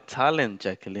have the talent,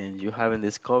 Jacqueline. You haven't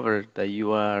discovered that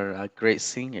you are a great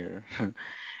singer.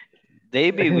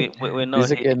 David, we know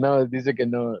Dice he, que no, dice que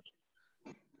no.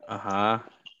 ajá,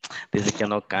 dice que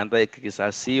no canta y que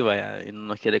quizás sí, vaya, y no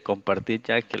nos quiere compartir,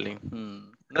 Jacqueline.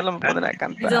 No lo pondré a I don't like,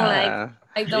 cantar.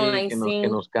 I don't Sí, like que sing.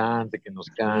 nos cante, que nos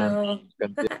cante, que No. nos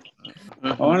cante.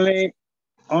 Ujú.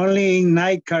 Only in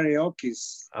night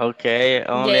karaoke's. Okay,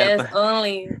 only Yes,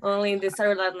 only the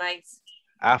Saturday nights.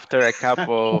 after a cup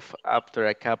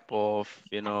of,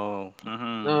 you know,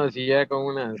 No, si ya con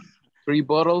unas 3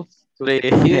 bottles to three,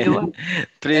 tequila,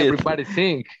 three, everybody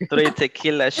sing. three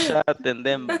tequila shot and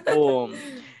then boom,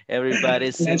 everybody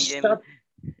Let's singing. stop.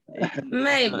 No,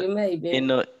 Maybe, y maybe.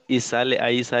 no, y sale,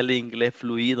 ahí sale inglés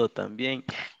fluido también,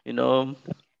 you know.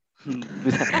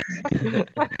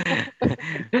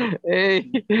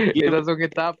 Ey, Give- esas son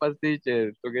etapas,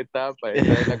 teacher, son etapas.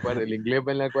 Esa es la cuarta, el inglés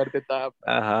va en la cuarta etapa.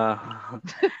 uh-huh.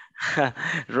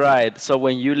 Right. So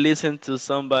when you listen to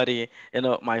somebody, you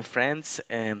know, my friends,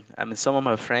 and I mean some of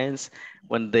my friends,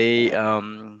 when they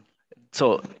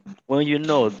so when you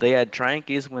know they are drunk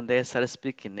is when they start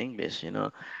speaking English, you know,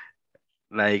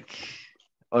 like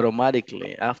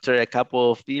automatically after a couple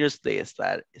of years they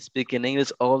start speaking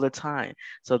English all the time.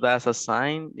 So that's a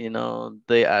sign, you know,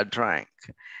 they are drunk.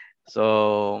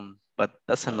 So, but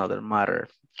that's another matter.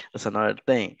 That's another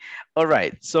thing. All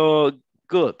right. So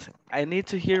good. I need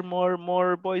to hear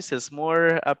more voices,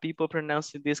 more people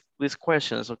pronouncing these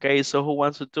questions. Okay. So who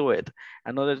wants to do it?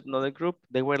 Another group.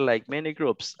 They were like many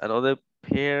groups. Another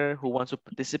pair who wants to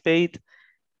participate.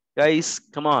 Guys,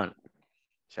 come on.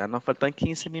 Ya nos faltan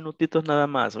 15 minutitos nada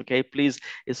más. Okay, please.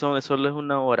 Eso solo es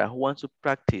una hora. Who wants to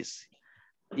practice?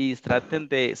 Y traten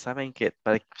de, ¿saben qué?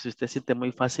 Para que si usted siente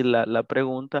muy fácil la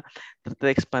pregunta, trate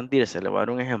de expandirse. Le voy a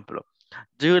dar un ejemplo.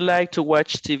 Do you like to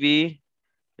watch TV?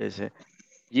 Dice,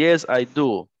 yes, I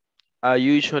do. I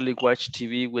usually watch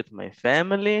TV with my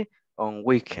family on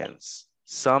weekends.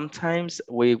 Sometimes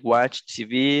we watch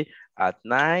TV at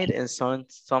night and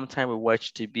sometimes we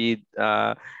watch TV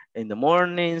in the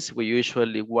mornings. We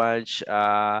usually watch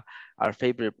our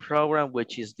favorite program,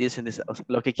 which is this and this. O sea,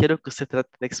 lo que quiero que usted trate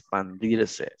de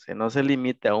expandirse, que no se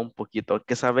limite a un poquito,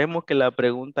 que sabemos que la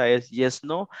pregunta es yes,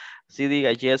 no. Si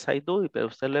diga yes, I do, pero a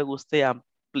usted le guste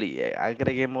amplíe,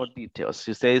 agreguemos details. Si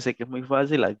usted dice que es muy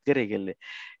fácil, agréguele.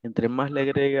 Entre más le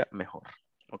agrega, mejor.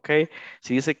 ¿Ok?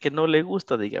 Si dice que no le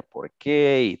gusta, diga por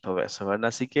qué y todo eso, ¿verdad?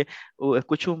 Así que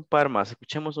escucho un par más,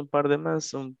 escuchemos un par de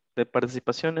más de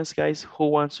participaciones, guys. Who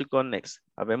wants to go next?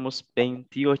 Habemos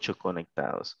 28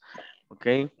 conectados.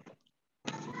 ¿Ok?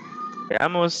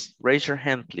 Veamos. Raise your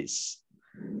hand, please.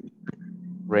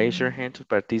 Raise your hand to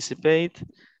participate.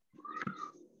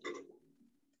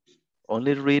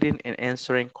 Only reading and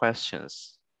answering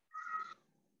questions.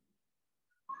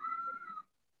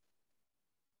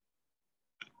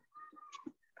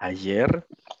 Ayer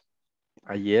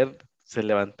se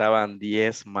levantaban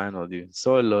 10 manos de un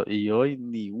solo y hoy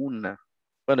ni una.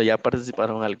 Bueno, ya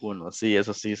participaron algunos, sí,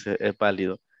 eso sí es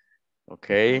válido. Ok.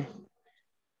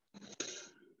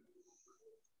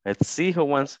 Let's see who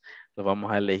wants. Lo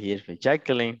vamos a elegir.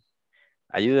 Jacqueline,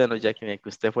 ayúdenos, Jacqueline, que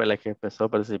usted fue la que empezó a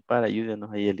participar.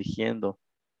 Ayúdenos ahí eligiendo.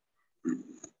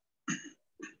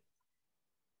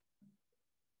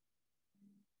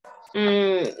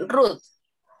 Ruth.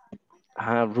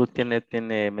 Ajá, Ruth me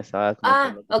estaba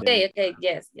comentando que tiene. Okay,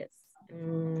 yes.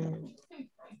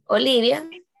 Olivia.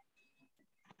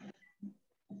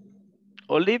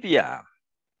 Olivia.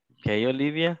 Okay,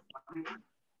 Olivia.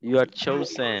 You are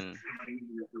chosen.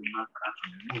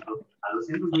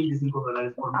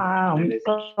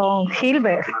 Con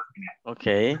Gilbert.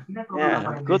 Okay,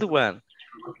 yeah, good one.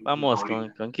 Vamos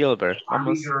con Gilbert.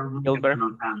 Vamos, Gilbert.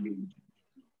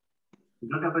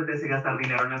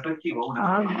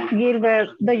 Gilbert,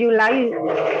 do you like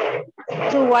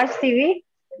to watch TV?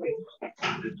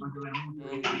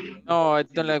 No, I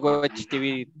don't like watch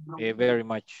TV very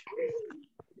much.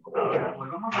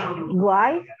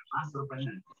 Why?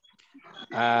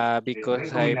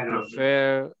 Because I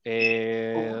prefer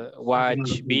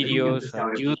watch videos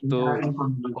on YouTube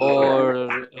or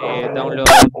download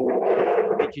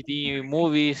HD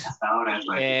movies,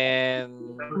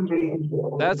 and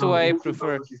that's why I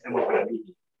prefer.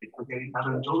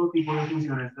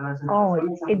 Oh,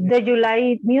 do you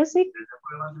like music?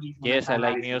 Yes, I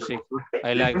like music.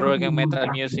 I like rock and metal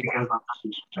music.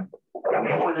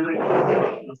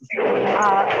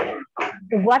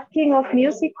 What kind of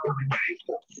music?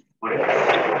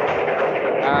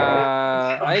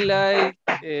 I like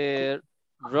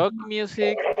rock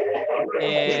music,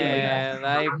 and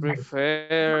I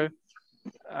prefer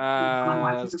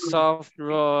soft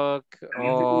rock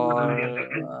or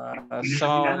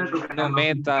some new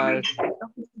metal.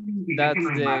 That's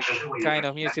the kind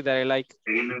of music that I like.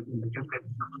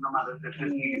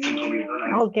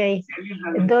 Okay.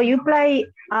 Do you play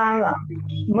a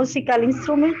musical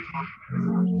instrument?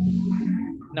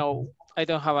 No, I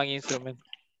don't have an instrument.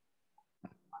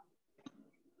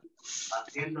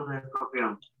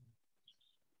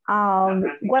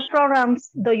 What programs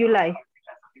do you like?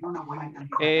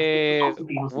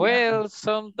 Well,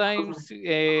 sometimes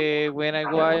when I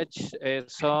watch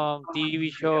some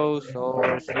TV shows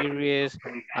or series,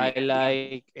 I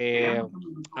like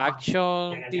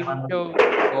action TV shows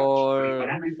or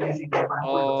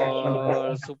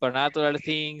supernatural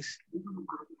things.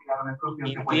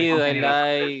 Indeed, I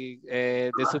like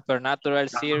the supernatural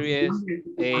series.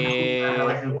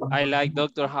 I like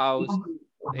Doctor House.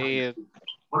 Uh,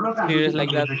 Series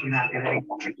like that.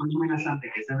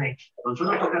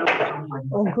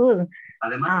 Oh, good.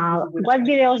 What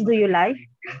videos do you like?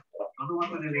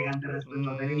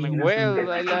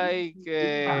 Well, I like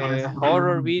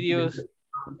horror videos,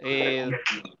 uh,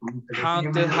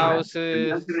 haunted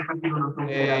houses,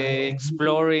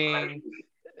 exploring,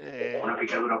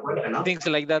 things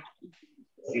like that.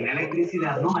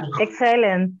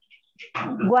 Excellent.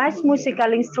 What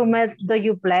musical instrument do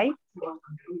you play?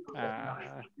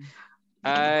 Uh,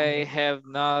 I have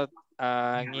not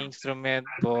an instrument,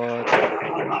 but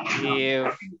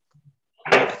if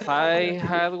I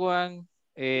had one,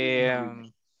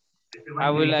 I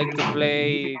would like to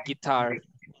play guitar.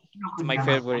 It's my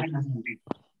favorite.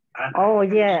 Oh,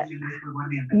 yeah.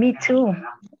 Me too.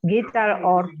 Guitar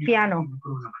or piano.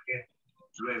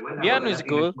 Piano is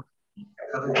good.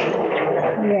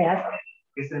 Yes.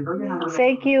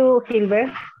 Thank you,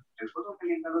 Gilbert.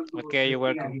 Okay, you're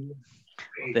welcome.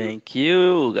 Thank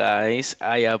you, guys.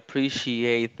 I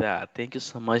appreciate that. Thank you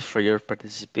so much for your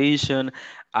participation.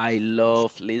 I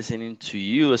love listening to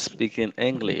you speaking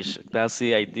English. That's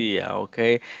the idea,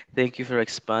 okay? Thank you for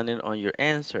expanding on your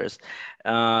answers.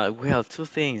 Well, two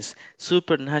things.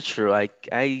 Supernatural.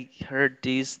 I heard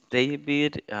this,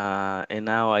 David, and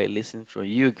now I listen from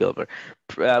you, Gilbert.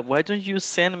 Why don't you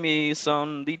send me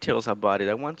some details about it?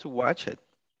 I want to watch it.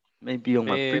 Maybe on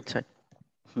my free Eh, time.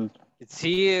 Hmm.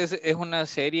 sí, es una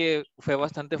serie, fue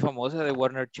bastante famosa de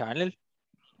Warner Channel.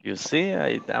 You see,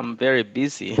 I'm very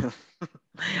busy,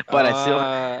 but I still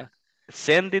Ah,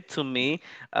 send it to me,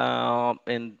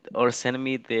 and or send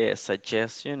me the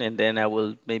suggestion, and then I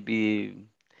will maybe,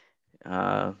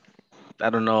 uh, I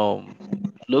don't know,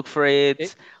 look for eh,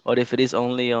 it, or if it is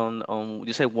only on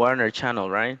you say Warner Channel,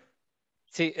 right?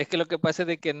 sí, es que lo que pasa es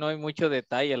de que no hay mucho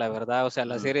detalle, la verdad. O sea,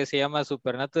 la Mm. serie se llama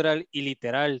Supernatural y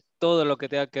literal, todo lo que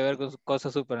tenga que ver con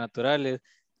cosas supernaturales,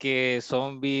 que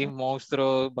zombies,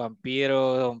 monstruos,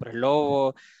 vampiros, hombres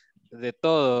lobo, de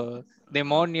todo,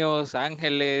 demonios,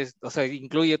 ángeles, o sea,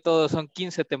 incluye todo. Son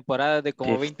 15 temporadas de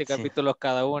como 20 15, capítulos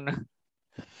cada una.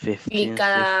 Y 15,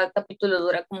 cada capítulo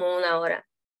dura como 1 hora,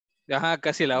 Ajá,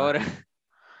 casi la my, hora.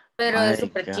 pero my es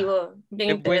súper God. chivo, bien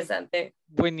Es interesante.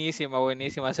 buenísima,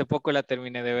 buenísima. Hace poco la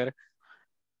terminé de ver.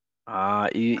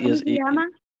 Y ¿Cómo es se llama?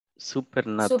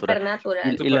 Supernatural.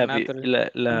 Supernatural. Y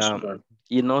Supernatural.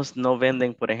 y no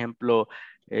venden, por ejemplo,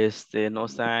 no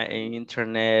está en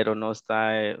internet o no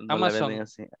está, no la venden Amazon.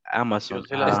 así. Amazon.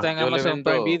 Está en Amazon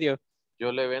Prime Video.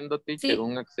 yo le vendo, teacher, Sí,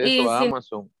 un acceso y a sí,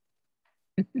 Amazon.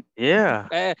 Yeah.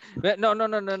 No, no,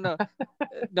 no, no, no.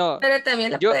 No, pero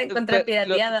también la yo, puede encontrar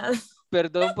pirateada.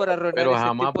 perdón por arruinar Pero ese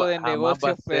tipo de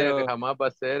negocios, pero jamás va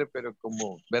a ser, pero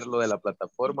como verlo de la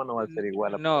plataforma no va a ser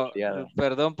igual a no, pirateada.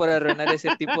 perdón por arruinar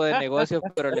ese tipo de negocios,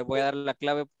 pero le voy a dar la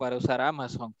clave para usar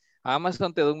Amazon.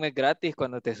 Amazon te da un mes gratis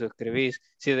cuando te suscribís.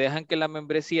 Si dejan que la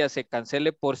membresía se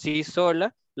cancele por sí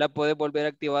sola, la puedes volver a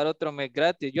activar otro mes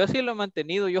gratis. Yo así lo he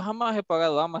mantenido, yo jamás he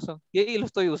pagado Amazon y ahí lo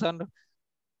estoy usando.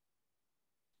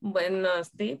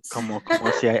 Buenos tips. Como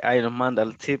si ahí nos manda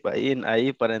el tip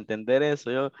ahí para entender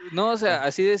eso. No, o sea,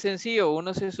 así de sencillo,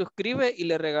 uno se suscribe y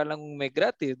le regalan un mes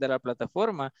gratis de la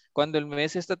plataforma. Cuando el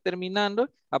mes está terminando,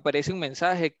 aparece un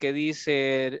mensaje que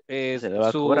dice se le va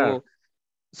a cobrar.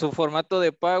 su formato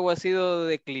de pago ha sido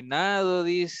declinado,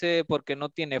 dice, porque no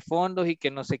tiene fondos y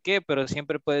que no sé qué, pero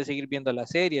siempre puede seguir viendo la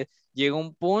serie. Llega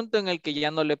un punto en el que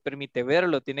ya no le permite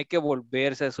verlo, tiene que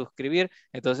volverse a suscribir.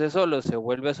 Entonces solo se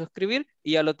vuelve a suscribir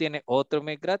y ya lo tiene otro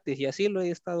mes gratis. Y así lo he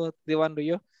estado activando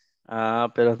yo.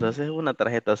 Pero entonces es una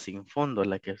tarjeta sin fondo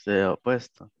la que se ha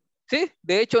puesto. Sí,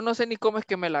 de hecho no sé ni cómo es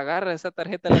que me la agarra. Esa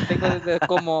tarjeta la tengo desde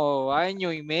como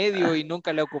año y medio y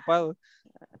nunca la he ocupado.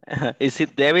 Is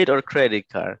it debit or credit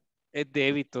card? Es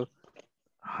débito.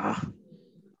 Ah,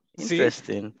 Sí,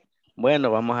 interesting.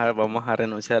 Bueno, vamos a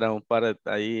renunciar a un par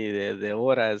ahí de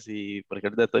horas y porque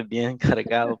ahorita estoy bien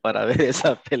cargado para ver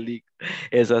esa película,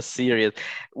 esa series.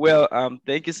 Well,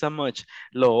 thank you so much.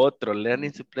 Lo otro,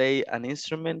 learning to play an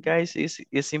instrument, guys,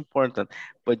 is important.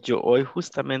 Pues yo hoy,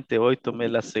 justamente hoy tomé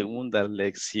la segunda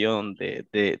lección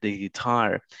de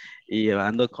guitar y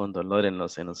ando con dolor en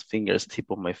los fingers,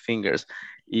 tip of my fingers.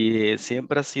 Y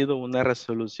siempre ha sido una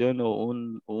resolución o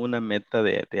una meta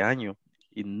de año.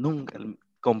 Y nunca,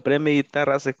 compré mi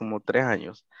guitarra hace como 3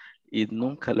 años y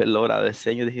nunca lo he logrado.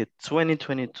 Ese año dije,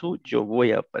 2022, yo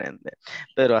voy a aprender.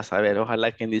 Pero a saber,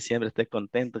 ojalá que en diciembre esté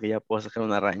contento que ya puedo sacar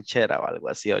una ranchera o algo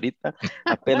así. Ahorita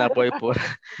apenas voy por,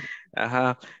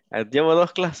 ajá, llevo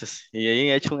 2 clases y ahí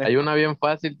he hecho un Hay una bien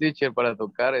fácil, teacher, para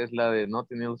tocar, es la de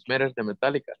Nothing Else Matters de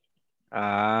Metallica.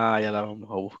 Ah, ya la vamos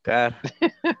a buscar.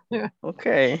 Ok,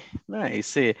 nice,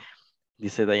 sí.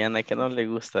 Dice Diana que no le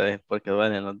gusta porque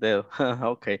duelen los dedos.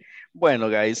 Ok. Bueno,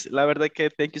 guys, la verdad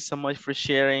que thank you so much for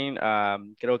sharing.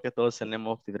 Creo que todos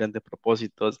tenemos diferentes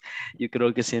propósitos. Yo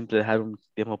creo que siempre dejar un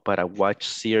tiempo para watch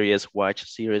series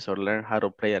or learn how to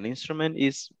play an instrument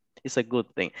is a good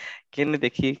thing. ¿Quién de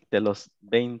aquí, de los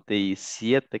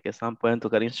 27 que están, pueden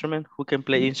tocar instrument? Who can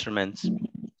play instruments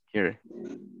here?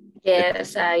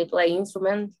 Yes, I play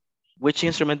instrument. Which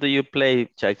instrument do you play,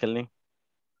 Jacqueline?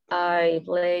 I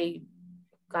play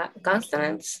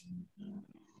consonants,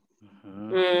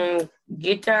 Mhm.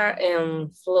 guitar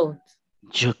and flute.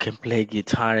 You can play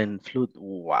guitar and flute.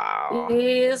 Wow.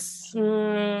 Es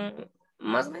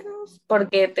más o menos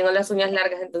porque tengo las uñas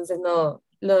largas, entonces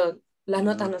las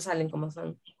notas no salen como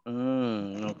son.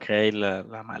 Ok,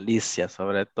 la malicia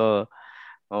sobre todo.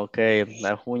 Ok,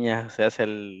 las uñas se hace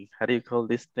how do you call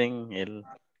this thing?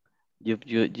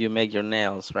 You make your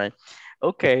nails, right?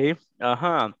 Okay,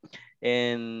 uh-huh.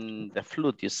 And the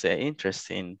flute, you say,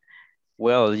 interesting.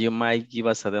 Well, you might give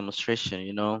us a demonstration,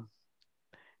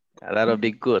 that'll be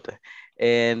good.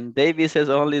 And David says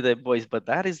only the voice, but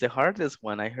that is the hardest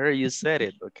one. I heard you said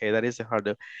it. Okay, that is the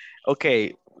hardest.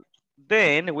 Okay,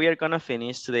 then we are gonna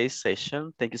finish today's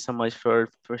session. Thank you so much for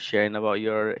sharing about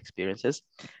your experiences.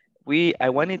 I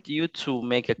wanted you to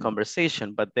make a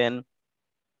conversation, but then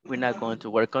we're not going to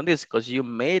work on this because you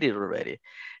made it already.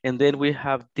 And then we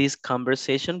have this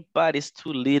conversation, but it's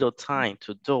too little time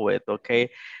to do it, okay?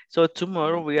 So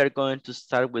tomorrow we are going to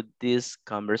start with this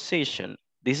conversation.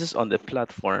 This is on the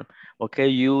platform, okay?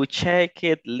 You check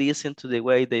it, listen to the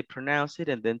way they pronounce it,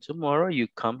 and then tomorrow you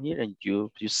come here and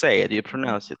you say it, you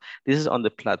pronounce it. This is on the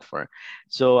platform.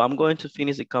 So I'm going to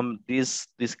finish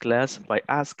this class by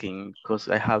asking, because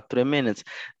I have 3 minutes.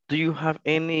 Do you have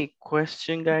any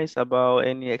question, guys, about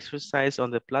any exercise on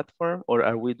the platform, or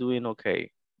are we doing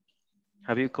okay?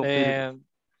 Have you completed?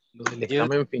 Lo del Yo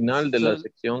examen final de la sol-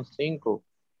 sección 5.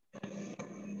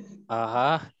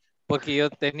 Ajá, porque yo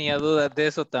tenía dudas de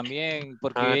eso también,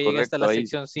 porque yo Ah, ya llegué hasta correcto, la ahí,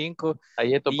 sección 5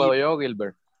 ahí he y topado yo,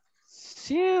 Gilbert.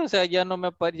 sí, o sea, ya no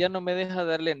me deja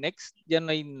darle next, ya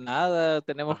no hay nada,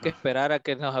 tenemos que Ajá. esperar a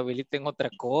que nos habiliten otra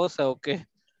cosa o qué.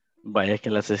 Vaya que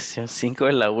la sesión 5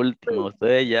 es la última,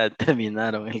 ustedes ya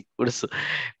terminaron el curso,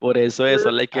 por eso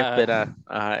solo hay que Ah, esperar.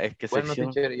 Ajá, es que Bueno,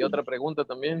 sección. teacher, y otra pregunta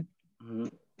también. Ujú.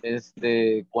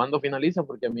 ¿Cuándo finaliza?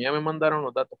 Porque a mí ya me mandaron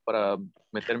los datos para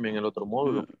meterme en el otro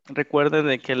módulo. Recuerden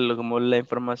de que como la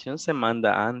información se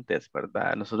manda antes,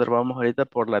 ¿verdad? Nosotros vamos ahorita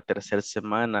por la tercera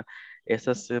semana.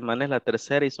 Esta semana es la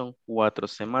tercera y son 4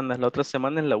 semanas. La otra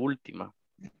semana es la última.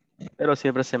 Pero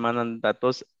siempre se mandan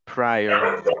datos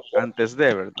prior, antes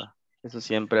de, ¿verdad? Eso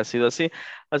siempre ha sido así.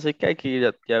 Así que hay que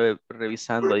ir ya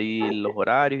revisando ahí los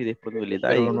horarios y disponibilidad.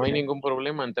 Pero no hay ningún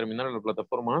problema en terminar la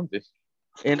plataforma antes.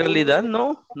 En realidad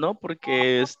no,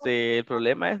 porque el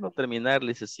problema es no terminar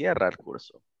y se cierra el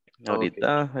curso. Ok.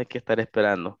 Ahorita hay que estar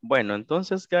esperando. Bueno,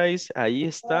 entonces, guys, ahí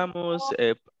estamos.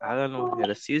 Hagan los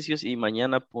ejercicios y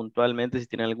mañana puntualmente, si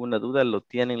tienen alguna duda, lo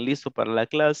tienen listo para la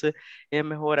clase. Es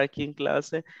mejor aquí en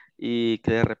clase y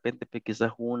que de repente pues,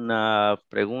 quizás una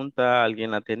pregunta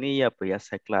alguien la tenía, pues ya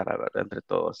se aclara, ¿verdad? Entre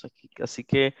todos aquí. Así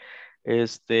que,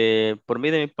 por mí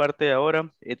de mi parte ahora,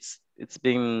 it's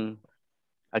been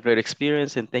a great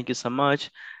experience and thank you so much.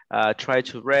 Try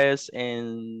to rest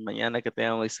and mañana que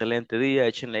tengan un excelente día,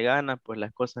 échenle ganas, pues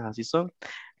las cosas así son.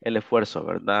 El esfuerzo,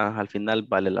 ¿verdad? Al final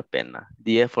vale la pena.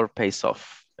 The effort pays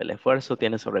off. El esfuerzo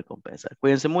tiene su recompensa.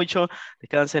 Cuídense mucho,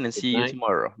 descansen and Good see you night.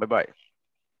 tomorrow. Bye bye.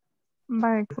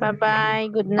 Bye. Bye bye,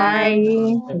 good night.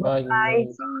 Bye. Bye. Bye.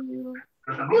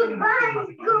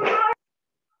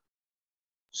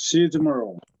 See you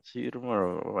tomorrow. See you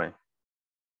tomorrow. Bye.